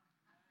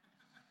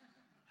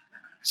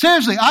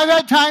 Seriously, I've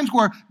had times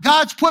where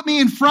God's put me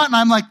in front and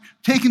I'm like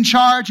taking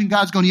charge and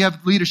God's going, you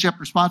have leadership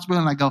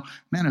responsibility. And I go,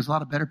 man, there's a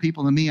lot of better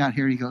people than me out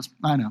here. He goes,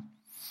 I know.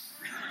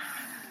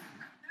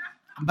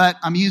 But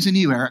I'm using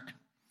you, Eric.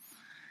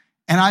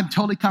 And I'm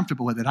totally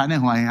comfortable with it. I know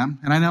who I am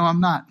and I know I'm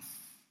not.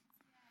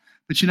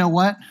 But you know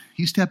what?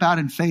 You step out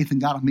in faith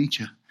and God will meet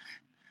you.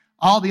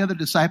 All the other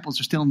disciples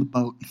are still in the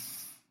boat.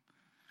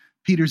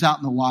 Peter's out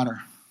in the water.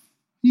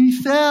 He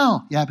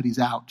fell. Yeah, but he's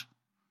out.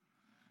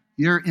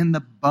 You're in the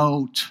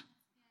boat.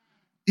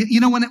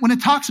 You know, when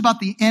it talks about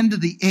the end of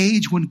the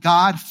age, when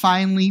God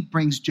finally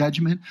brings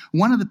judgment,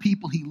 one of the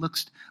people he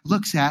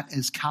looks at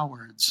is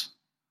cowards.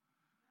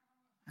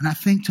 And I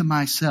think to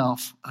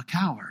myself, a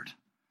coward.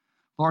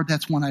 Lord,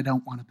 that's one I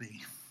don't want to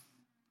be.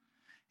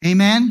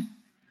 Amen?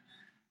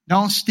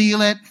 Don't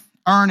steal it,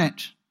 earn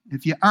it.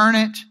 If you earn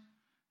it,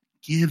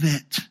 give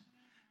it.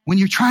 When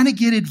you're trying to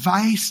get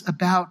advice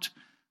about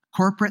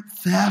corporate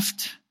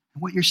theft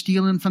and what you're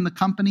stealing from the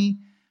company,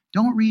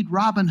 don't read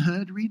Robin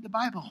Hood, read the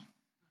Bible.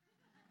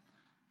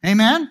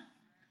 Amen?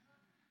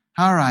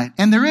 All right.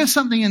 And there is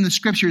something in the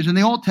scriptures, in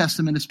the Old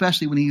Testament,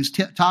 especially when he was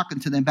talking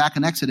to them back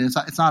in Exodus.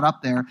 It's not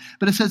up there.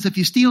 But it says if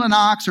you steal an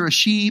ox or a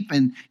sheep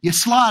and you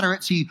slaughter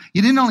it, so you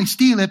didn't only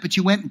steal it, but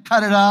you went and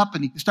cut it up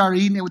and you started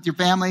eating it with your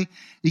family,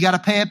 you got to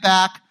pay it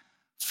back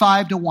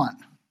 5-1.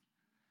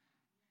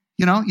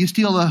 You know, you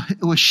steal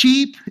it was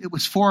sheep, it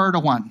was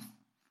 4-1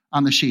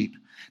 on the sheep.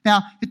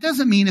 Now, it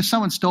doesn't mean if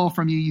someone stole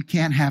from you, you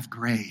can't have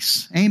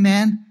grace.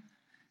 Amen?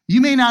 You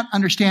may not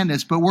understand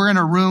this, but we're in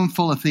a room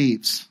full of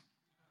thieves.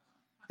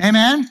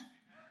 Amen?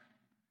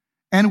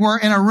 And we're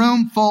in a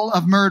room full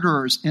of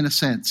murderers, in a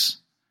sense.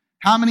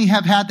 How many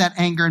have had that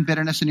anger and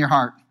bitterness in your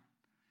heart?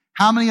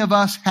 How many of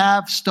us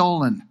have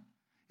stolen?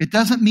 It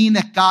doesn't mean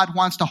that God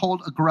wants to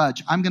hold a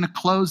grudge. I'm going to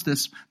close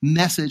this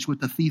message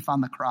with the thief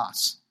on the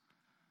cross.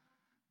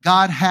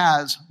 God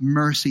has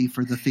mercy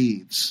for the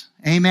thieves.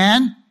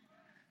 Amen?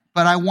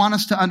 But I want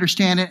us to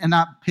understand it and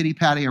not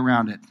pity-patty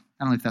around it.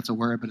 I don't know if that's a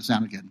word, but it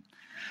sounded good.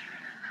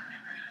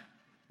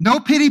 No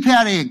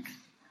pity-pattying,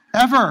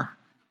 ever.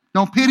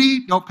 Don't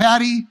pity, don't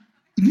patty,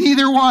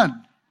 neither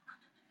one.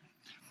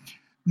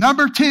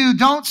 Number 2,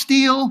 don't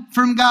steal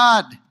from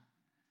God.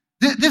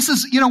 This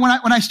is, you know,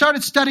 when I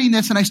started studying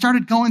this and I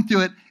started going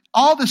through it,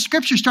 all the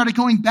scriptures started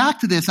going back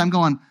to this. I'm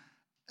going,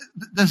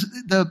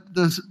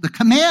 the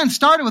command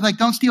started with like,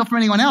 don't steal from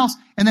anyone else.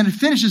 And then it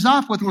finishes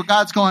off with where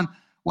God's going,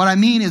 what I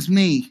mean is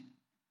me.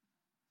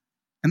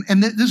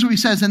 And this is what he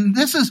says. And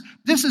this is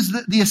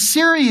the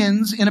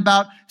Assyrians in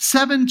about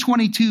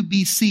 722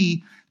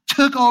 BC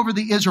took over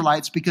the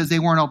Israelites because they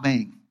weren't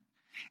obeying.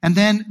 And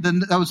then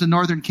that was the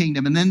northern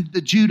kingdom. And then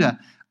the Judah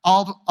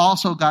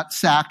also got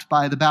sacked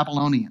by the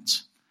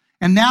Babylonians.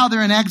 And now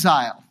they're in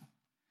exile.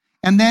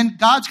 And then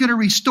God's going to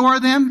restore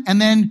them.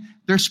 And then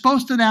they're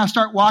supposed to now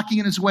start walking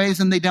in his ways,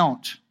 and they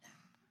don't.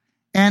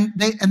 And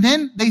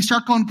then they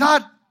start going,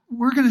 God,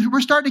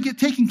 we're starting to get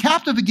taken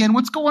captive again.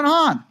 What's going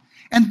on?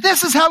 And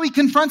this is how he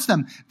confronts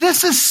them.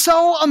 This is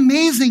so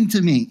amazing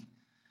to me.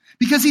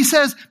 Because he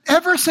says,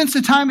 ever since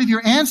the time of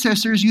your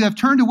ancestors, you have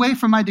turned away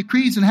from my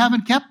decrees and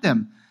haven't kept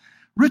them.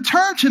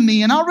 Return to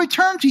me and I'll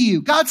return to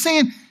you. God's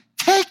saying,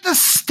 take the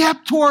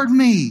step toward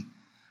me.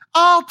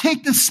 I'll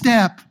take the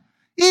step.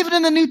 Even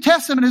in the New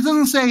Testament, it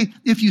doesn't say,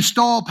 if you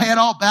stole, pay it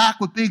all back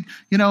with big,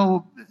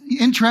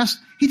 interest.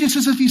 He just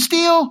says, if you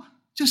steal,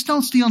 just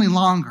don't steal any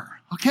longer.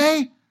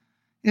 Okay?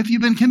 If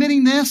you've been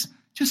committing this,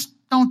 just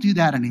don't do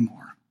that anymore.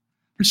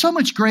 There's so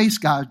much grace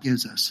God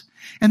gives us.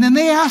 And then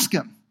they ask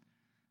him.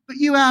 But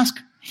you ask,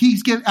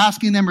 he's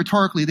asking them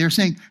rhetorically. They're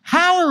saying,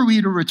 how are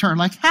we to return?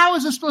 Like, how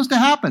is this supposed to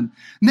happen?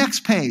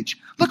 Next page.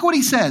 Look what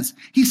he says.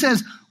 He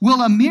says,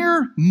 will a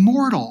mere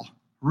mortal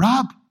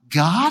rob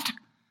God?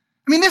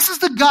 I mean, this is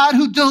the God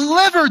who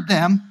delivered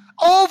them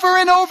over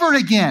and over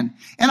again.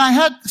 And I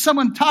had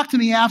someone talk to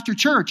me after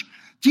church.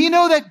 Do you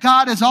know that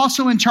God is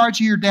also in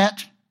charge of your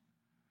debt?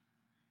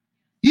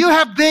 You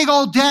have big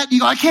old debt. And you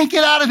go, I can't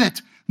get out of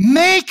it.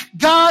 Make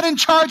God in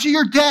charge of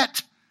your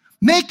debt.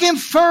 Make him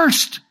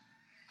first.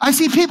 I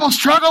see people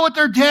struggle with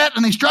their debt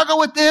and they struggle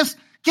with this.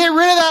 Get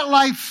rid of that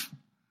life.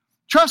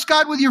 Trust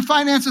God with your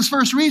finances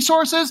first,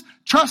 resources.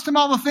 Trust him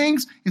all the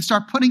things and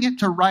start putting it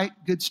to right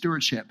good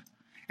stewardship.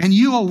 And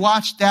you will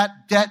watch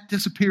that debt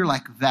disappear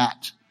like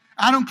that.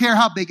 I don't care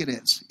how big it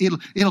is.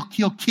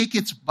 He'll kick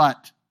its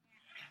butt.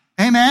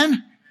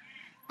 Amen?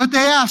 But they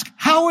ask,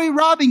 how are we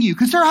robbing you?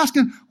 Because they're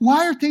asking,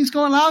 why are things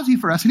going lousy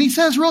for us? And he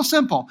says real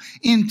simple,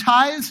 in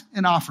tithes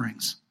and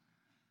offerings.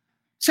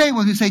 Say it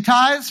when you say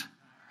tithes.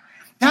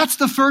 That's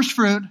the first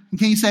fruit. And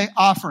can you say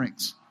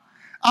offerings?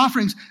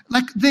 Offerings.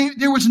 Like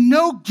there was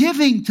no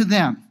giving to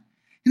them.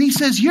 And he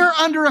says, you're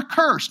under a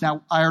curse.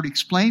 Now, I already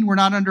explained we're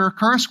not under a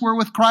curse. We're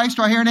with Christ.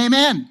 Do I hear an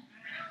amen?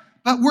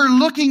 But we're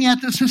looking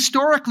at this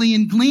historically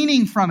and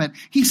gleaning from it.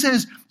 He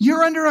says,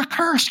 you're under a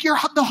curse. You're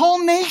the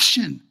whole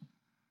nation.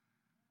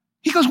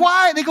 He goes,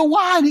 why? They go,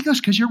 why? And he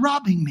goes, because you're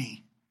robbing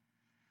me.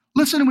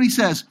 Listen to what he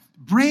says.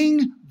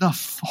 Bring the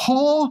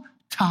whole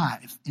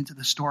tithe into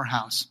the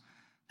storehouse,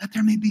 that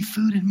there may be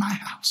food in my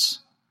house.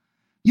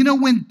 You know,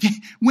 when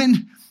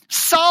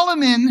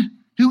Solomon,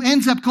 who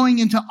ends up going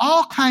into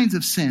all kinds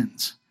of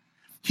sins.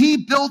 He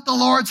built the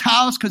Lord's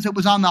house because it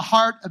was on the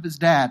heart of his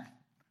dad.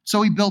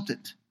 So he built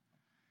it.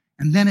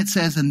 And then it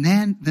says, and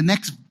then the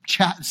next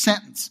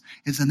sentence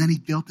is, and then he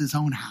built his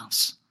own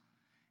house.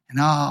 And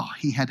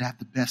he had to have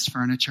the best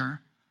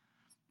furniture,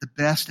 the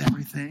best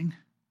everything,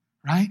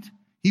 right?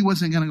 He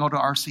wasn't going to go to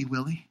R.C.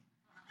 Willey,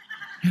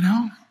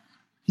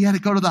 He had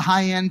to go to the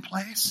high-end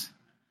place.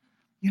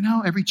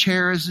 Every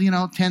chair is,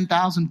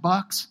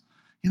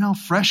 $10,000,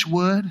 fresh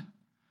wood.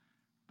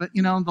 But,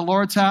 the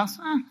Lord's house,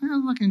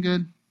 it's looking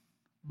good.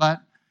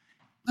 But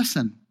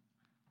listen,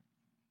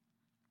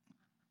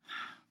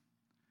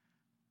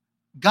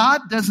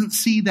 God doesn't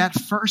see that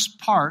first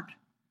part.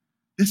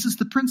 This is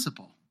the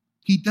principle.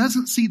 He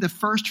doesn't see the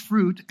first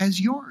fruit as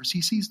yours.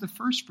 He sees the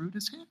first fruit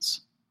as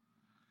his.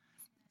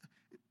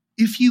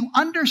 If you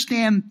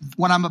understand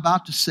what I'm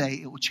about to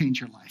say, it will change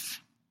your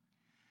life.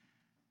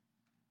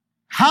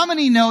 How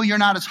many know you're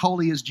not as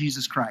holy as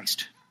Jesus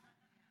Christ?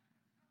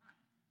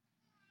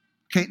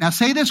 Okay, now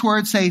say this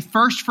word, say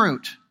first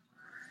fruit.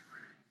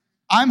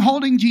 I'm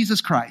holding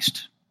Jesus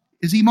Christ.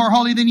 Is he more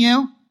holy than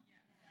you?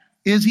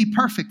 Is he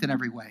perfect in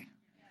every way?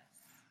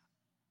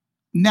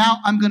 Now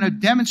I'm going to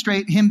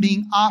demonstrate him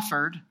being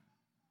offered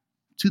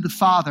to the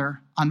Father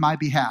on my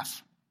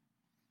behalf.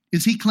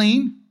 Is he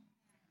clean?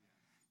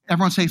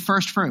 Everyone say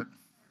first fruit.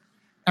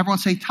 Everyone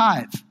say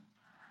tithe.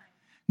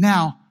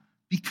 Now,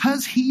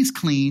 because he's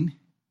clean,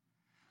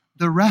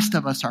 the rest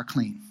of us are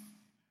clean.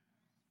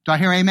 Do I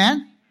hear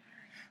amen?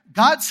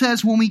 God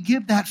says when we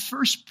give that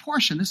first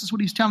portion, this is what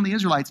he's telling the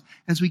Israelites,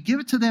 as we give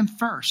it to them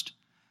first,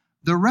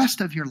 the rest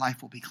of your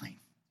life will be clean.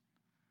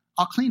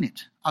 I'll clean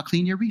it. I'll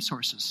clean your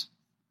resources.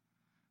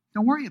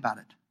 Don't worry about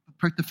it.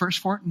 Prick the first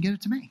for it and get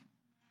it to me.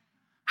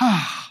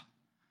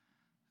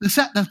 The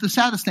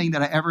saddest thing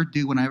that I ever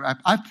do when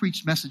I've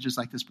preached messages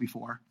like this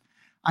before,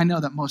 I know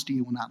that most of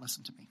you will not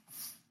listen to me.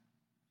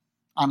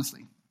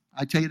 Honestly,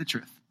 I tell you the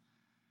truth.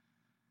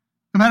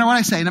 No matter what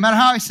I say, no matter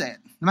how I say it,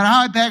 no matter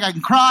how I beg, I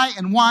can cry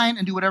and whine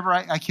and do whatever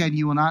I can.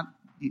 You will not.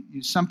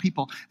 Some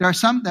people, there are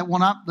some that will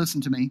not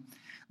listen to me.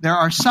 There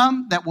are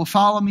some that will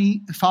follow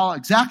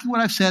exactly what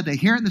I've said. They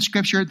hear it in the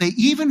scripture. They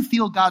even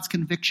feel God's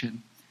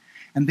conviction.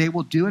 And they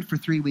will do it for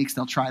 3 weeks.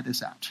 They'll try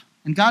this out.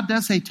 And God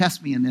does say,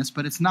 test me in this,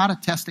 but it's not a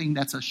testing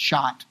that's a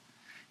shot.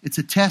 It's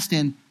a test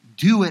in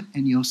do it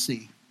and you'll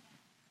see.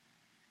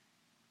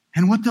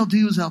 And what they'll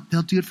do is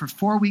they'll do it for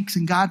 4 weeks,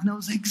 and God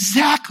knows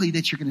exactly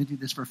that you're going to do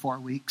this for 4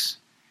 weeks.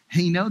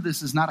 And you know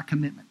this is not a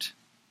commitment.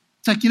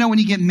 It's like, when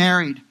you get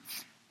married.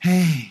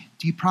 Hey,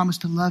 do you promise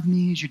to love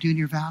me as you're doing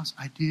your vows?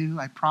 I do.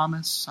 I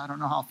promise. I don't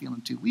know how I'll feel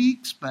in 2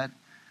 weeks, but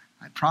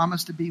I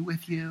promise to be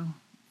with you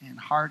in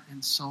heart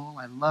and soul.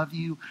 I love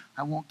you.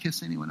 I won't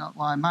kiss anyone else.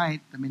 Well, I might.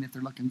 If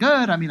they're looking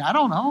good. I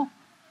don't know.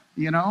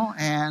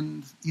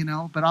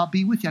 But I'll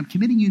be with you. I'm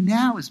committing you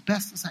now as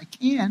best as I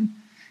can.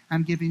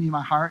 I'm giving you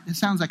my heart. It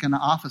sounds like an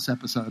Office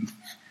episode.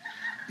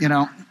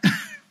 Can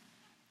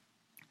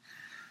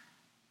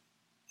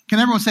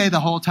everyone say the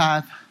whole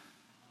tithe?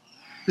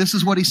 This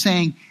is what he's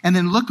saying. And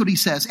then look what he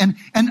says. And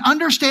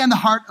understand the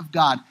heart of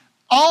God.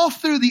 All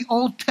through the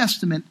Old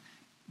Testament,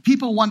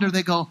 people wonder,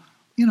 they go,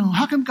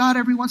 how come God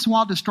every once in a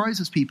while destroys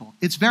his people?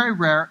 It's very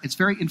rare. It's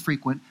very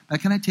infrequent.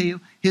 But can I tell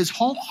you, his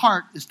whole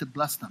heart is to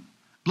bless them.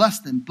 Bless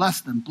them,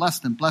 bless them, bless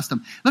them, bless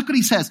them. Look what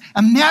he says.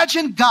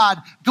 Imagine God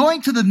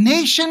going to the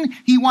nation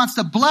he wants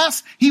to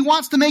bless. He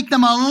wants to make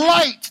them a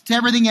light to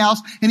everything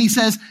else. And he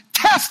says,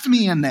 test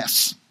me in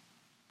this.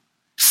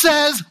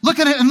 Says, look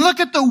at it, and look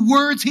at the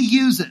words he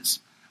uses.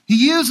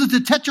 He uses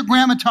the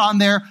tetragrammaton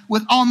there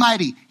with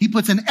Almighty. He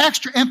puts an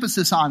extra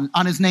emphasis on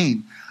his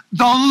name.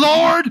 The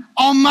Lord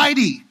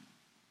Almighty.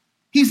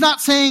 He's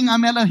not saying,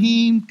 I'm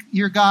Elohim,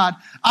 your God.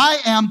 I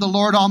am the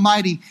Lord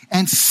Almighty.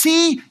 And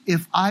see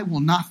if I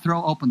will not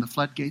throw open the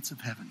floodgates of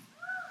heaven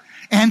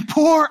and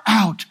pour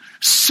out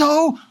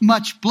so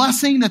much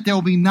blessing that there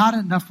will be not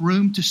enough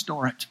room to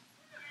store it.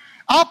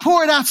 I'll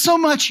pour it out so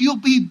much you'll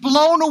be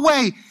blown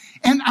away.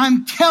 And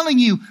I'm telling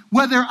you,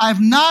 whether I've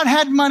not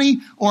had money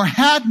or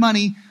had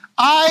money,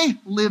 I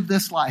live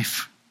this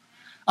life.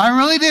 I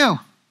really do.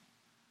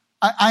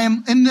 I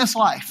am in this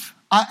life.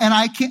 And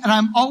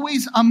I'm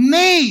always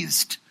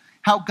amazed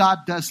how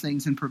God does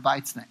things and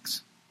provides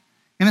things.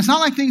 And it's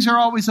not like things are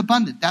always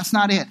abundant. That's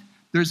not it.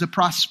 There's a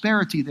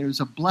prosperity,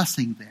 there's a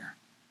blessing there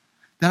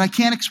that I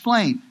can't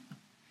explain.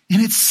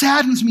 And it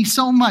saddens me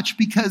so much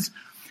because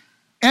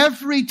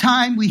every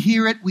time we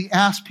hear it, we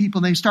ask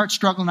people, they start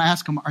struggling. I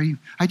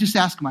just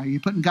ask them, are you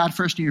putting God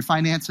first in your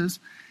finances?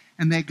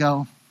 And they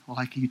go, well,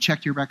 you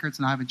checked your records?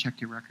 And I haven't checked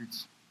your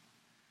records.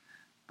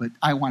 But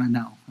I want to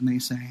know. And they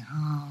say,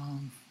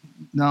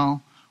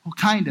 no. Well,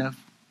 kind of.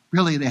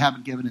 Really, they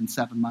haven't given in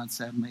 7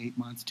 months, 8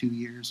 months, 2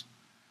 years.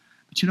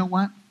 But you know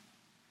what?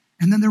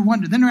 And then they're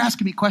wondering. Then they're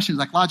asking me questions,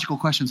 like logical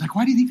questions, like,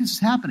 why do you think this is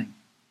happening?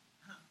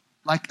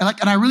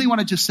 And I really want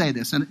to just say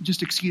this, and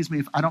just excuse me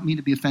if I don't mean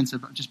to be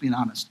offensive, I'm just being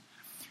honest.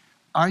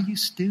 Are you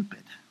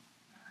stupid?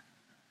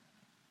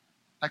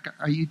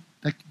 Do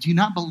you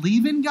not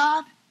believe in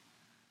God?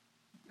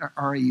 Or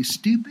are you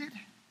stupid?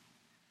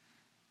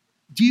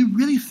 Do you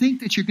really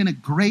think that you're going to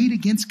grade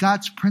against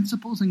God's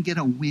principles and get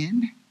a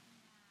win?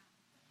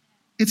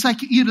 It's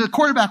like you, the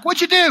quarterback,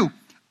 what'd you do?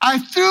 I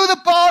threw the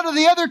ball to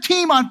the other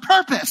team on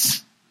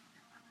purpose.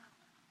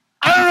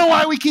 I don't know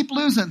why we keep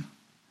losing.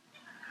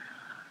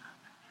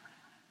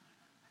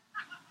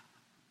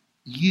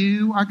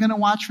 You are going to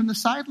watch from the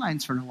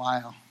sidelines for a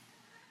while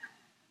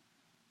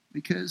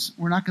because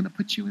we're not going to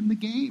put you in the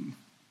game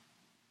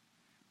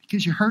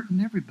because you're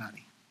hurting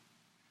everybody.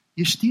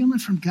 You're stealing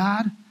from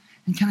God.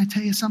 And can I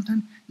tell you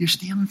something? You're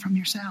stealing from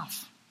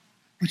yourself,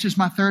 which is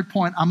my third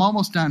point. I'm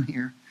almost done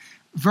here.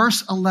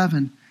 Verse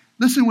 11.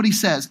 Listen what he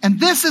says. And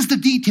this is the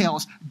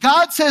details.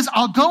 God says,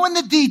 I'll go in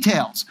the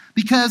details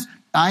because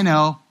I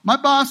know my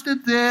boss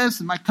did this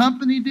and my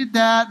company did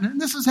that. And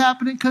this is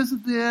happening because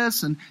of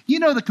this. And you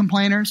know the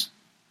complainers.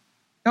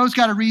 They always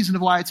got a reason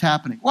of why it's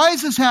happening. Why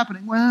is this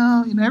happening?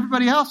 Well,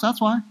 everybody else, that's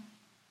why.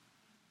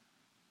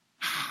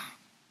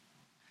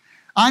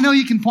 I know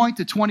you can point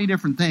to 20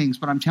 different things,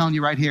 but I'm telling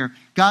you right here,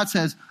 God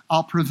says,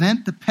 I'll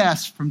prevent the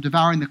pests from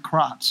devouring the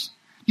crops.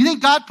 You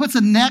think God puts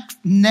a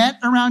net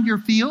around your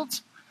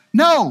fields?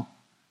 No.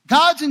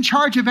 God's in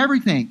charge of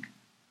everything.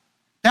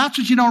 That's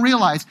what you don't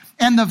realize.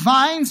 And the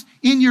vines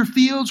in your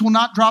fields will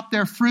not drop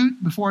their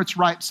fruit before it's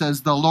ripe,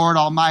 says the Lord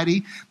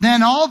Almighty.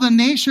 Then all the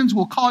nations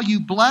will call you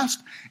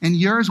blessed, and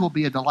yours will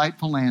be a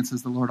delightful land,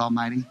 says the Lord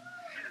Almighty.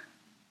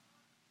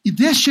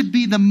 This should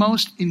be the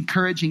most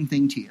encouraging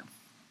thing to you.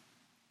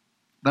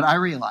 But I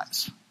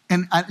realize,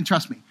 and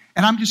trust me,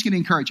 and I'm just going to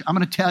encourage you. I'm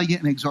going to tell you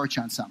and exhort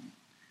you on something.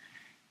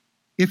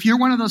 If you're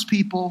one of those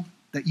people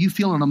that you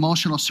feel an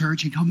emotional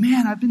surge, you go,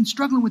 man, I've been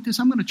struggling with this.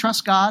 I'm going to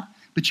trust God,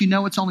 but you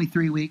know it's only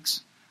 3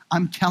 weeks.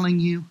 I'm telling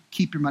you,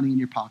 keep your money in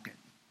your pocket.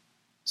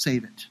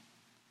 Save it.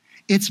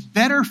 It's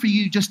better for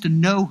you just to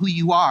know who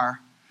you are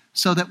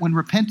so that when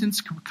repentance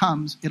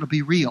comes, it'll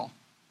be real,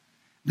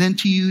 than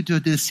to you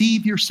to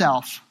deceive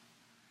yourself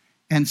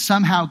and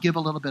somehow give a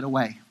little bit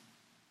away.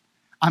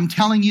 I'm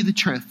telling you the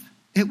truth.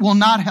 It will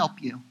not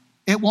help you.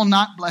 It will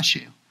not bless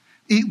you.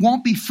 It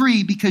won't be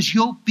free because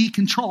you'll be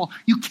controlled.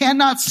 You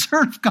cannot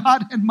serve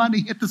God and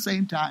money at the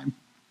same time.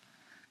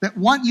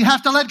 You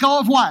have to let go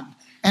of one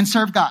and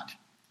serve God.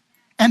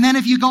 And then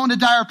if you go into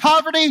dire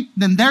poverty,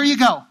 then there you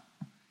go.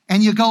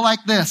 And you go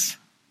like this.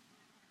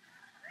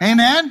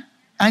 Amen?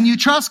 And you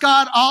trust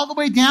God all the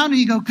way down and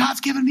you go,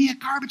 God's given me a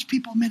garbage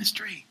people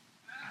ministry.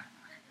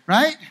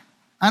 Right?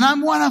 And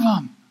I'm one of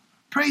them.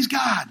 Praise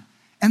God.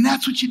 And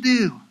that's what you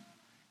do.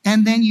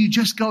 And then you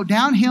just go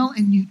downhill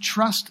and you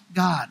trust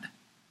God.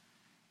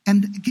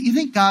 And you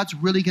think God's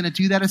really going to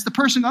do that? As the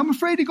person, I'm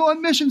afraid to go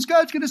on missions.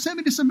 God's going to send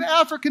me to some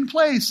African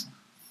place.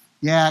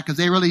 Yeah, because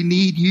they really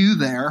need you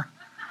there.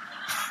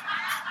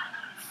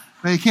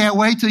 They can't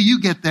wait till you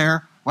get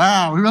there.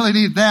 Wow, we really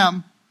need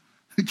them.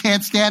 Who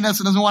can't stand us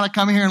and doesn't want to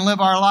come here and live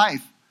our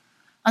life.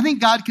 I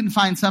think God can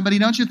find somebody,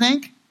 don't you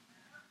think?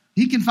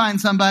 He can find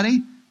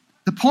somebody.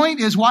 The point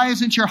is, why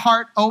isn't your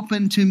heart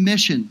open to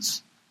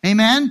missions?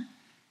 Amen?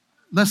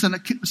 Listen,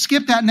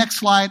 skip that next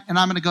slide, and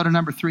I'm going to go to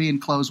number 3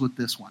 and close with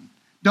this one.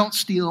 Don't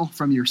steal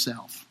from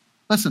yourself.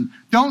 Listen,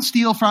 don't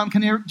steal from,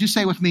 can you just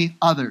say with me,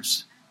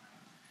 others.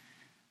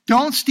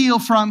 Don't steal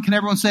from, can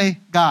everyone say,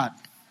 God.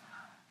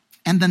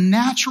 And the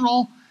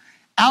natural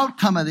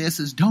outcome of this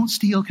is don't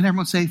steal, can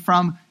everyone say,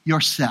 from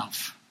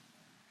yourself.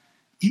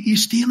 You're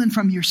stealing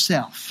from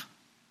yourself.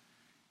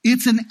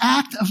 It's an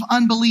act of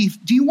unbelief.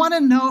 Do you want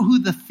to know who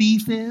the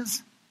thief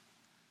is?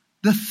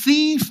 The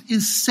thief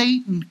is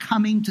Satan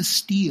coming to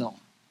steal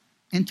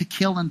and to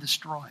kill and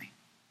destroy.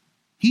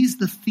 He's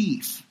the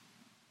thief.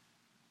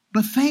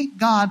 But thank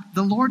God,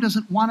 the Lord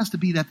doesn't want us to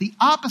be that. The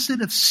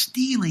opposite of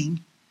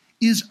stealing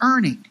is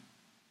earning.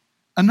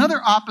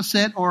 Another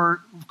opposite,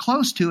 or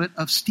close to it,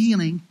 of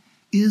stealing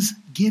is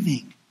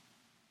giving.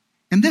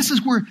 And this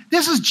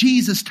is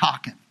Jesus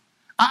talking.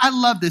 I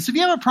love this. If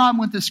you have a problem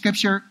with the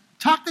scripture,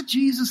 talk to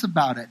Jesus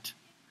about it.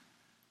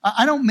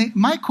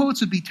 My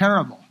quotes would be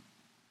terrible.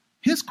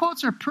 His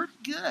quotes are pretty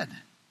good.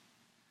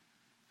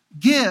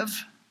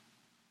 Give,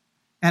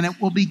 and it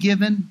will be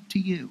given to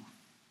you.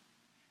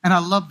 And I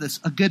love this,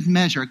 a good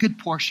measure, a good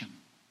portion.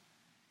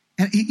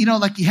 And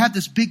like you have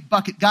this big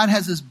bucket. God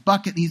has this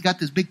bucket, and he's got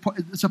this big,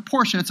 it's a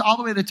portion. It's all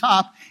the way to the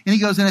top. And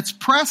he goes, and it's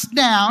pressed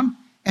down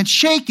and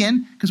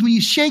shaken, because when you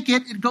shake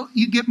it,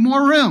 you get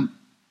more room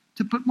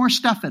to put more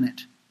stuff in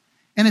it.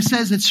 And it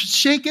says it's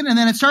shaken, and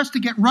then it starts to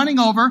get running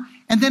over.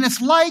 And then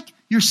it's like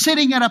you're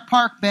sitting at a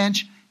park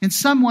bench, and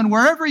someone,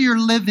 wherever you're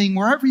living,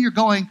 wherever you're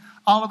going,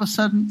 all of a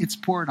sudden it's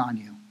poured on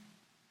you.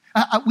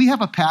 We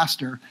have a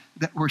pastor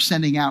that we're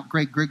sending out,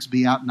 Greg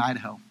Grigsby, out in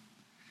Idaho.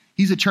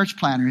 He's a church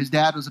planner. His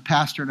dad was a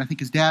pastor, and I think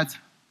his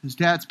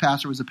dad's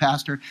pastor was a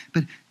pastor.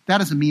 But that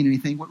doesn't mean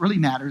anything. What really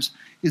matters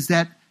is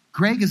that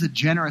Greg is a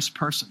generous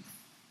person,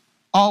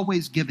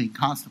 always giving,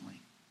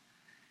 constantly.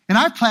 And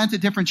I've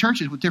planted different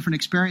churches with different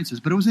experiences,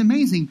 but it was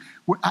amazing.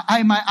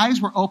 My eyes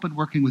were open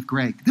working with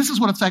Greg. This is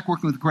what it's like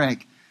working with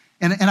Greg.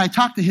 And I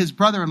talked to his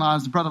brother-in-law,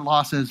 and his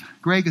brother-in-law says,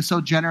 Greg is so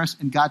generous,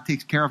 and God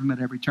takes care of him at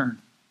every turn.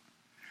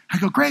 I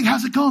go, Greg,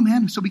 how's it going,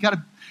 man? So he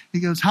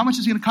goes, how much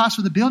is it going to cost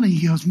for the building?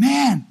 He goes,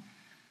 man,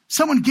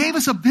 Someone gave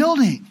us a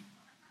building.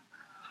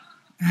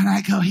 And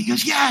I go, he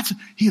goes, yeah,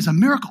 he is a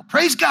miracle.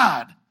 Praise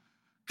God.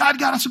 God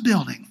got us a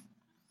building.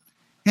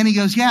 And he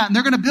goes, yeah, and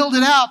they're going to build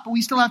it out, but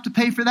we still have to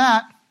pay for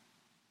that.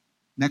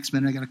 Next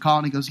minute I got a call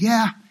and he goes,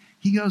 yeah.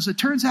 He goes, it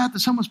turns out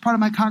that someone's part of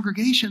my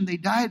congregation. They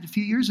died a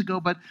few years ago,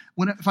 but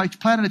if I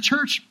planted a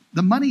church,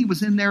 the money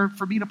was in there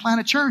for me to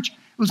plant a church.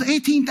 It was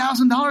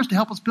 $18,000 to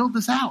help us build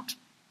this out.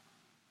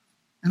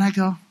 And I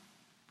go,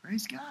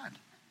 praise God.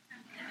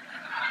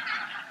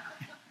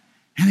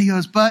 And he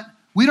goes, but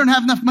we don't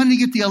have enough money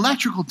to get the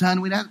electrical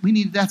done.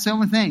 That's the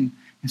only thing.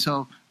 And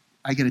so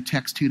I get a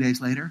text 2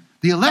 days later.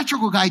 The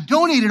electrical guy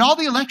donated all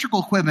the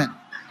electrical equipment.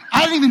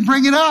 I didn't even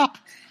bring it up.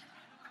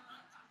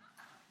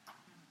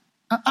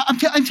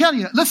 I'm telling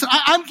you, listen,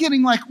 I'm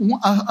getting like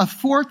a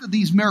fourth of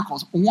these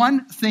miracles,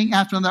 one thing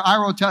after another. I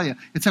will tell you,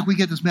 it's like we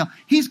get this mail.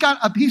 He's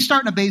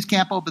starting a base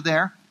camp over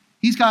there.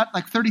 He's got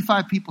like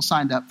 35 people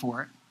signed up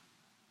for it.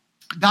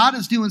 God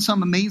is doing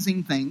some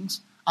amazing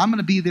things. I'm going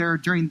to be there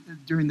during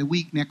the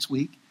week next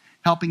week,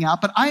 helping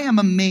out. But I am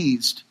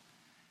amazed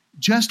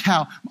just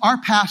how our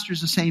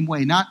pastor's the same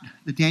way, not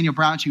the Daniel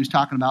Brown she was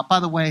talking about. By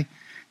the way,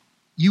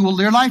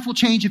 your life will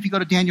change if you go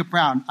to Daniel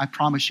Brown, I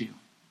promise you.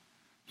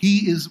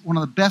 He is one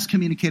of the best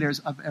communicators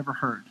I've ever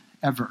heard,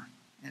 ever.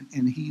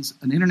 And he's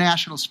an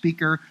international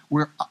speaker.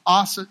 We're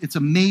awesome. It's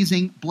an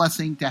amazing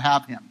blessing to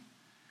have him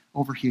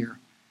over here.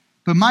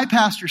 But my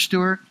pastor,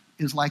 Stuart,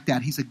 is like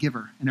that. He's a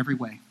giver in every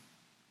way.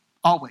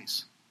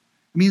 Always.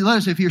 I mean,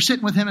 listen, if you're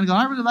sitting with him and going,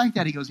 I really like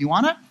that. He goes, you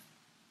want it?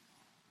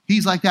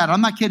 He's like that. I'm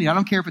not kidding. I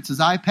don't care if it's his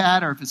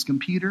iPad or if it's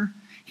computer.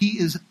 He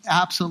is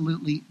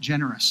absolutely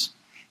generous.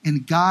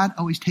 And God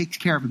always takes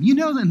care of him. You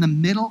know, in the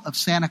middle of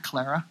Santa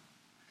Clara,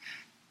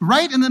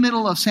 right in the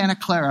middle of Santa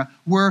Clara,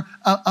 where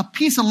a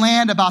piece of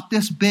land about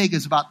this big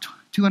is about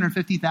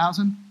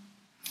 $250,000,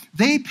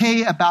 they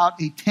pay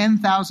about a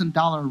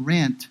 $10,000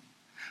 rent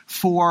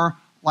for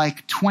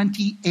like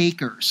 20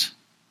 acres.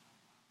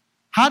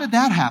 How did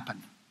that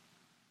happen?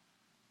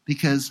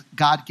 Because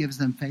God gives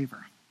them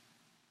favor.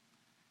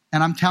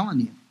 And I'm telling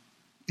you,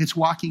 it's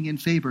walking in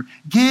favor.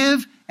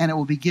 Give, and it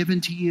will be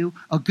given to you.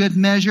 A good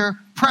measure,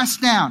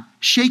 pressed down,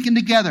 shaken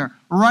together,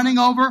 running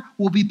over,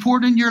 will be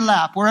poured in your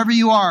lap, wherever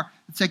you are.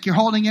 It's like you're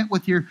holding it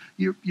with your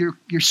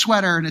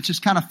sweater, and it's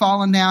just kind of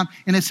falling down.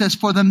 And it says,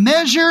 for the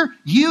measure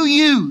you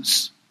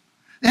use.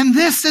 And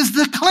this is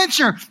the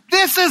clincher.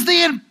 This is the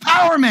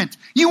empowerment.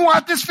 You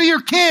want this for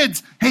your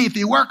kids. Hey, if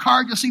you work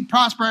hard, you'll see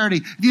prosperity.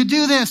 If you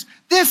do this,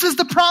 this is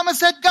the promise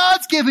that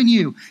God's given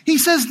you. He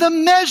says the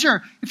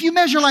measure. If you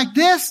measure like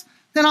this,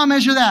 then I'll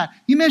measure that.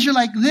 You measure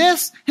like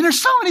this, and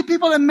there's so many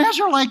people that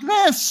measure like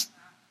this.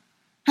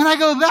 And I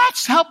go,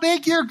 that's how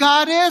big your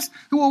God is?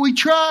 Well, we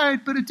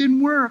tried, but it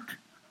didn't work.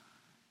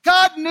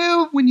 God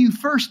knew when you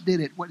first did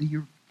it whether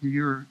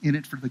you're in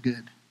it for the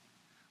good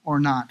or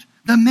not.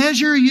 The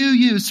measure you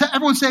use,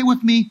 everyone say it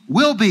with me,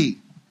 will be.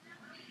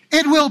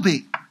 It will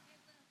be.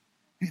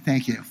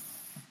 Thank you.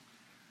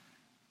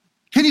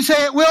 Can you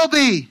say it will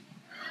be?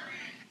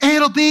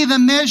 It'll be the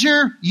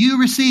measure you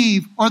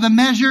receive or the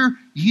measure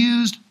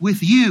used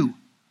with you.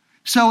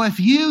 So if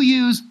you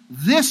use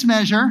this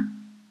measure,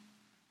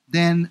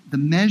 then the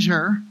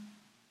measure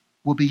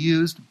will be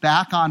used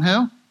back on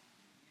who?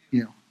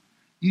 You.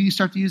 You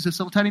start to use this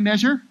little tiny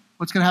measure,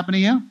 what's going to happen to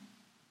you?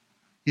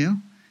 You.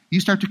 You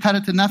start to cut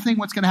it to nothing,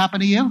 what's going to happen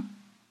to you?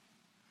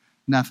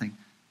 Nothing.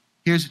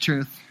 Here's the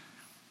truth.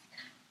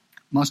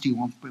 Most of you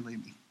won't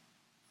believe me.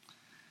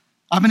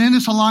 I've been in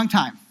this a long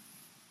time.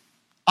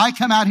 I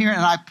come out here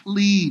and I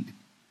plead.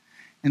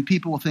 And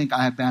people will think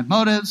I have bad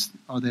motives,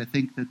 or they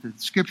think that the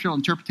scriptural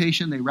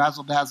interpretation, they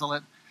razzle-dazzle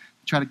it,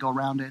 try to go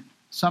around it.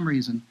 Some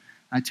reason.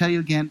 I tell you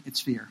again,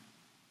 it's fear.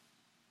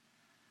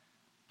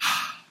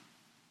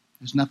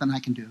 There's nothing I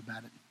can do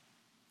about it.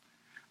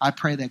 I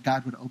pray that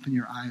God would open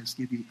your eyes,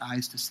 give you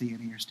eyes to see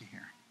and ears to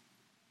hear.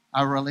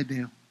 I really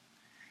do.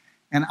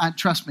 And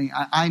trust me,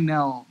 I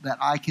know that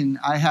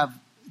I have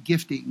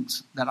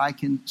giftings that I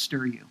can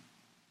stir you.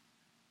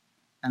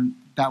 And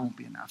that won't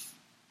be enough.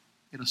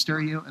 It'll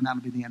stir you, and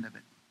that'll be the end of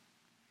it.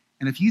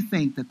 And if you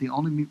think that the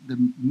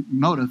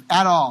motive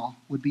at all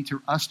would be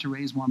to us to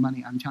raise more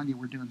money, I'm telling you,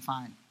 we're doing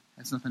fine.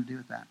 It has nothing to do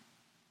with that.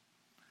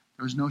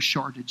 There was no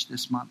shortage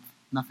this month.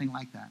 Nothing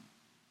like that.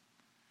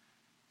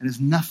 It has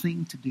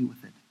nothing to do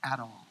with it at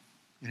all.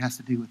 It has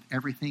to do with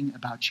everything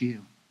about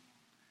you.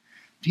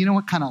 Do you know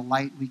what kind of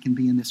light we can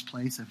be in this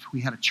place if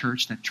we had a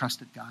church that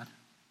trusted God?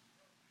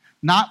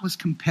 Not was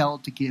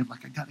compelled to give,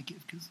 like I got to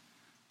give because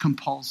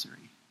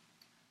compulsory,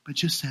 but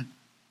just said,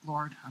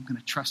 Lord, I'm going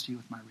to trust you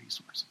with my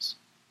resources.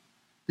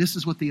 This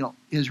is what the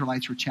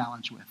Israelites were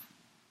challenged with.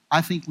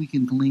 I think we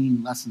can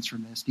glean lessons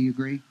from this. Do you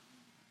agree?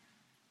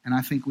 And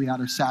I think we ought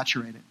to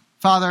saturate it.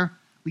 Father,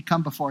 we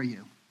come before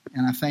you,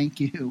 and I thank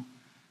you,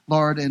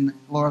 Lord. And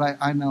Lord,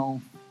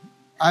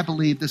 I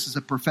believe this is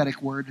a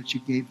prophetic word that you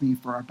gave me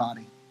for our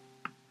body.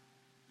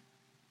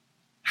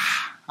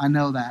 I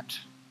know that.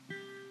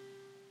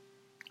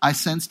 I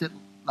sensed it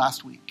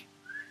last week.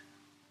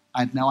 I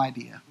had no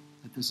idea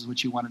that this is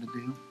what you wanted to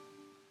do,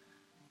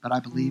 but I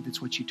believe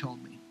it's what you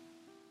told me.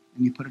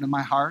 And you put it in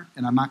my heart,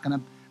 and I'm not going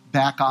to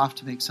back off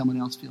to make someone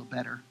else feel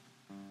better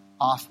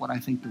off what I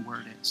think the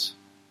word is.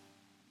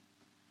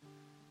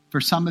 For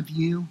some of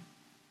you,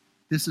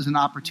 this is an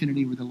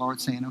opportunity where the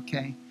Lord's saying,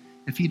 okay,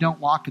 if you don't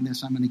walk in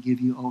this, I'm going to give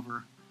you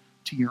over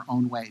to your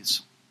own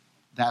ways.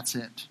 That's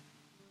it.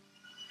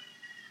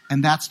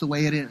 And that's the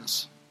way it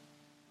is.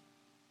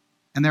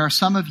 And there are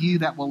some of you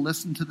that will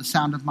listen to the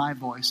sound of my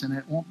voice, and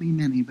it won't be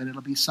many, but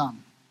it'll be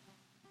some.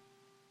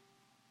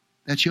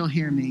 That you'll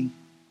hear me,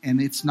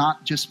 and it's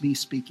not just me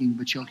speaking,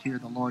 but you'll hear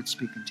the Lord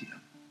speaking to you.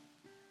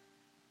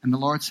 And the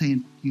Lord's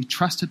saying, you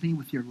trusted me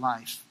with your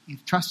life.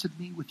 You've trusted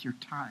me with your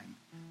time.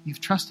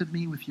 You've trusted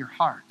me with your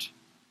heart.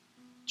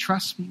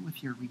 Trust me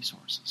with your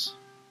resources.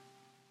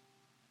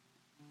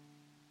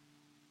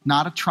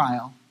 Not a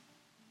trial.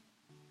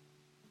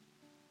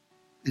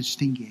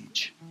 Just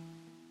engage.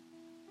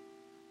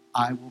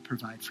 I will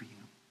provide for you.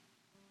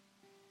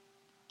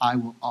 I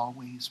will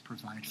always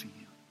provide for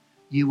you.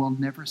 You will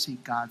never see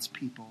God's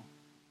people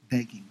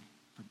begging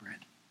for bread.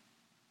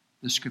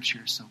 The scripture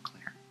is so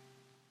clear.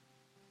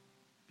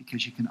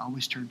 Because you can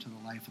always turn to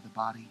the life of the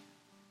body.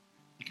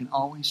 You can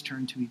always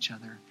turn to each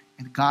other.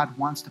 And God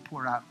wants to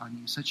pour out on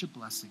you such a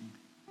blessing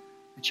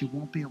that you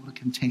won't be able to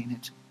contain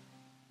it.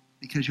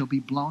 Because you'll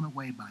be blown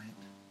away by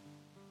it.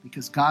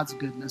 Because God's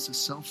goodness is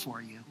so for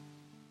you.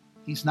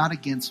 He's not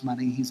against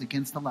money. He's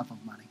against the love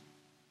of money.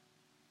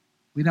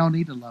 We don't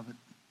need to love it.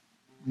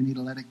 We need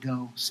to let it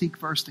go. Seek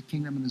first the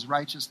kingdom and his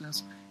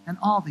righteousness, and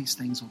all these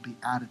things will be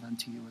added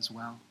unto you as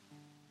well.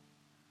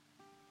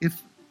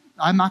 If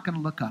I'm not going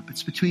to look up,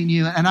 it's between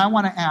you, and I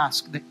want to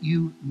ask that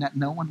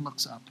no one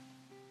looks up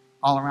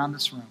all around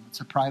this room. It's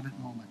a private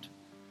moment.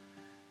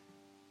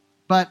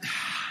 But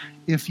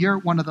if you're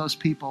one of those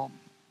people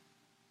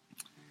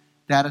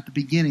that at the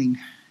beginning,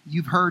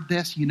 you've heard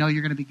this, you know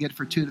you're going to be good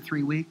for 2 to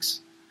 3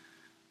 weeks,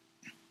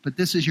 but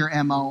this is your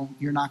MO,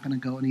 you're not going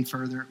to go any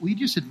further. Will you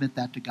just admit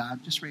that to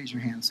God? Just raise your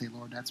hand and say,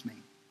 Lord, that's me.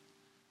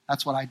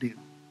 That's what I do.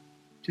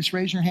 Just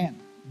raise your hand.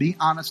 Be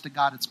honest to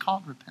God. It's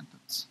called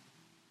repentance.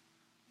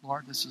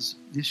 Lord, this is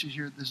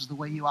the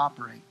way you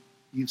operate.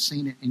 You've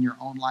seen it in your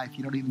own life.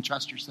 You don't even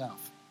trust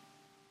yourself.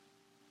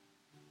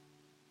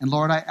 And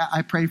Lord,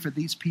 I pray for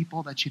these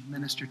people that you'd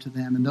minister to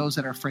them and those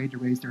that are afraid to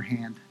raise their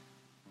hand.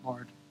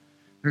 Lord,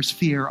 there's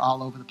fear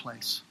all over the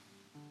place.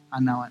 I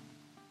know it.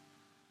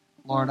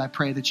 Lord, I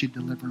pray that you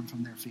deliver them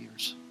from their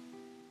fears.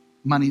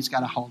 Money's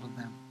got a hold of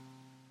them.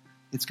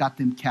 It's got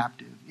them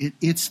captive.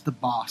 It's the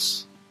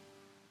boss.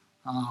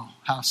 Oh,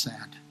 how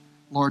sad.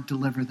 Lord,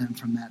 deliver them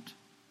from that.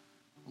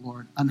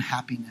 Lord,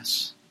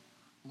 unhappiness.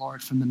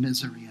 Lord, from the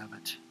misery of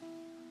it.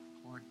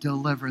 Lord,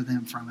 deliver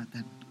them from it.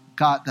 That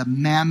God, the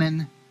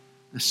mammon,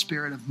 the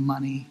spirit of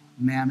money,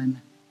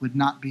 mammon, would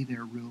not be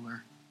their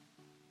ruler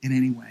in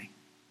any way.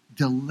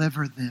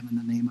 Deliver them in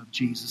the name of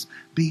Jesus.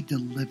 Be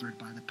delivered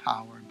by the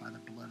power and by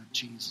the blood of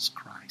Jesus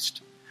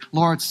Christ.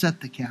 Lord, set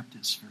the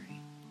captives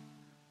free.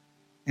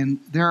 And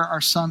there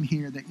are some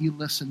here that you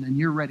listen and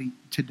you're ready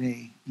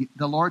today.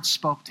 The Lord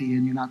spoke to you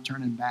and you're not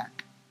turning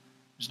back.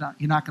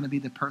 You're not going to be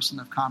the person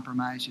of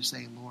compromise. You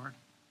say, Lord,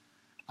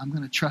 I'm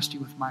going to trust you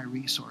with my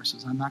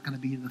resources. I'm not going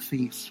to be the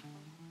thief.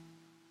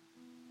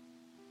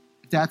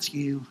 If that's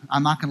you,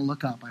 I'm not going to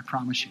look up, I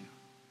promise you.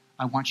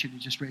 I want you to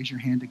just raise your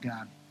hand to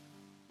God.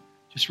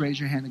 Just raise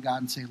your hand to God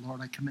and say,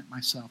 Lord, I commit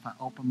myself. I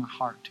open my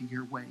heart to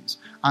your ways.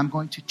 I'm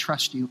going to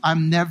trust you.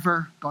 I'm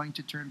never going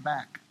to turn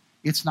back.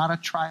 It's not a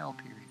trial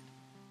period.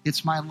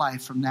 It's my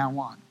life from now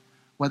on.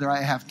 Whether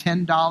I have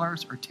 $10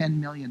 or $10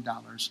 million,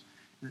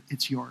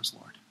 it's yours,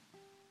 Lord.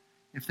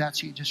 If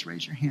that's you, just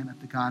raise your hand up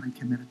to God and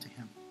commit it to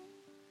him.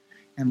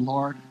 And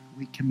Lord,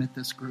 we commit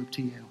this group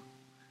to you.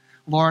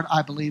 Lord,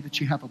 I believe that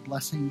you have a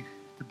blessing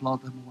to blow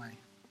them away.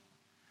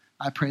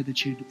 I pray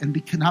that you, and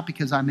not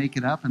because I make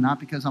it up and not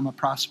because I'm a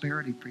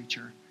prosperity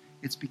preacher,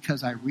 it's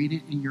because I read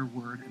it in your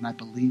word and I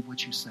believe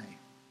what you say.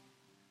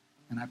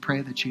 And I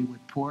pray that you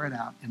would pour it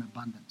out in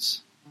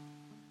abundance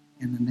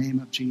in the name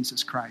of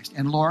Jesus Christ.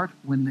 And Lord,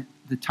 when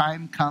the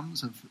time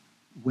comes of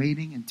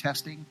waiting and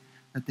testing,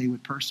 that they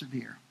would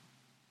persevere.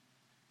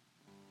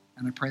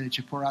 And I pray that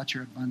you pour out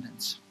your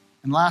abundance.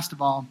 And last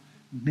of all,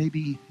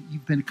 maybe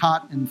you've been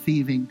caught in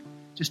thieving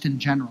just in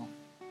general,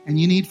 and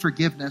you need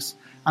forgiveness.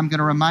 I'm going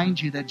to remind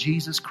you that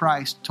Jesus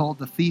Christ told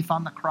the thief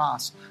on the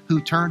cross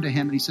who turned to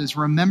him and he says,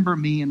 remember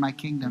me in my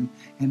kingdom.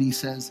 And he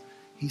says,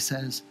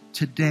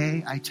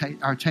 today,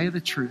 I'll tell you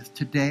the truth,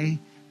 today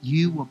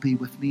you will be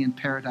with me in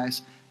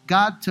paradise.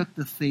 God took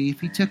the thief,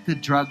 he took the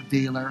drug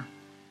dealer,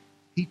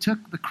 he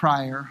took the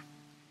crier,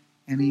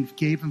 and he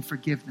gave him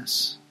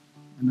forgiveness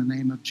in the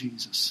name of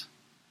Jesus.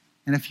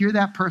 And if you're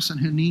that person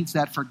who needs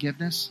that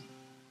forgiveness,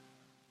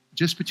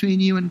 just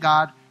between you and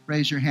God,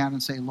 raise your hand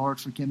and say,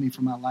 Lord, forgive me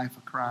for my life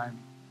of crime.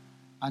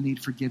 I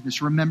need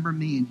forgiveness. Remember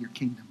me in your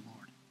kingdom,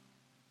 Lord.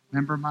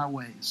 Remember my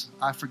ways.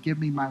 Forgive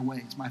me my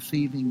ways, my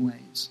thieving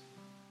ways.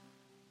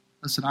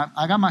 Listen,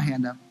 I got my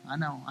hand up. I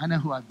know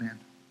who I've been.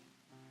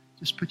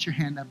 Just put your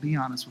hand up. Be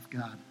honest with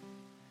God.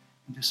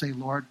 And just say,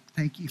 Lord,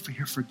 thank you for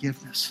your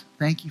forgiveness.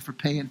 Thank you for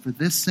paying for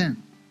this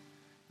sin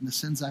and the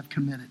sins I've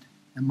committed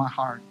in my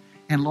heart.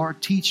 And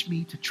Lord, teach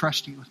me to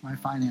trust you with my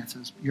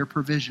finances, your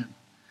provision,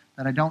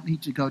 that I don't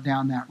need to go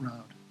down that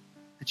road,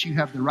 that you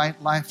have the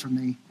right life for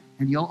me,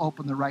 and you'll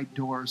open the right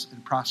doors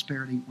in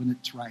prosperity when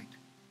it's right.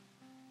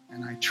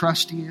 And I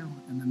trust you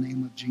in the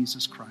name of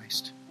Jesus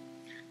Christ.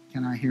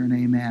 Can I hear an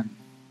amen?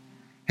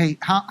 Hey,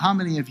 how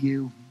many of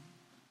you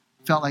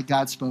felt like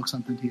God spoke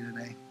something to you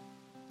today?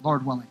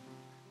 Lord willing.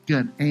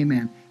 Good.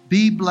 Amen.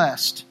 Be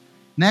blessed.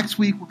 Next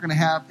week, we're going to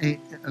have a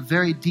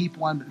very deep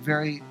one, but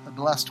very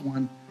blessed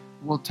one.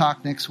 We'll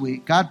talk next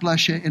week. God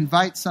bless you.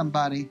 Invite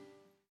somebody.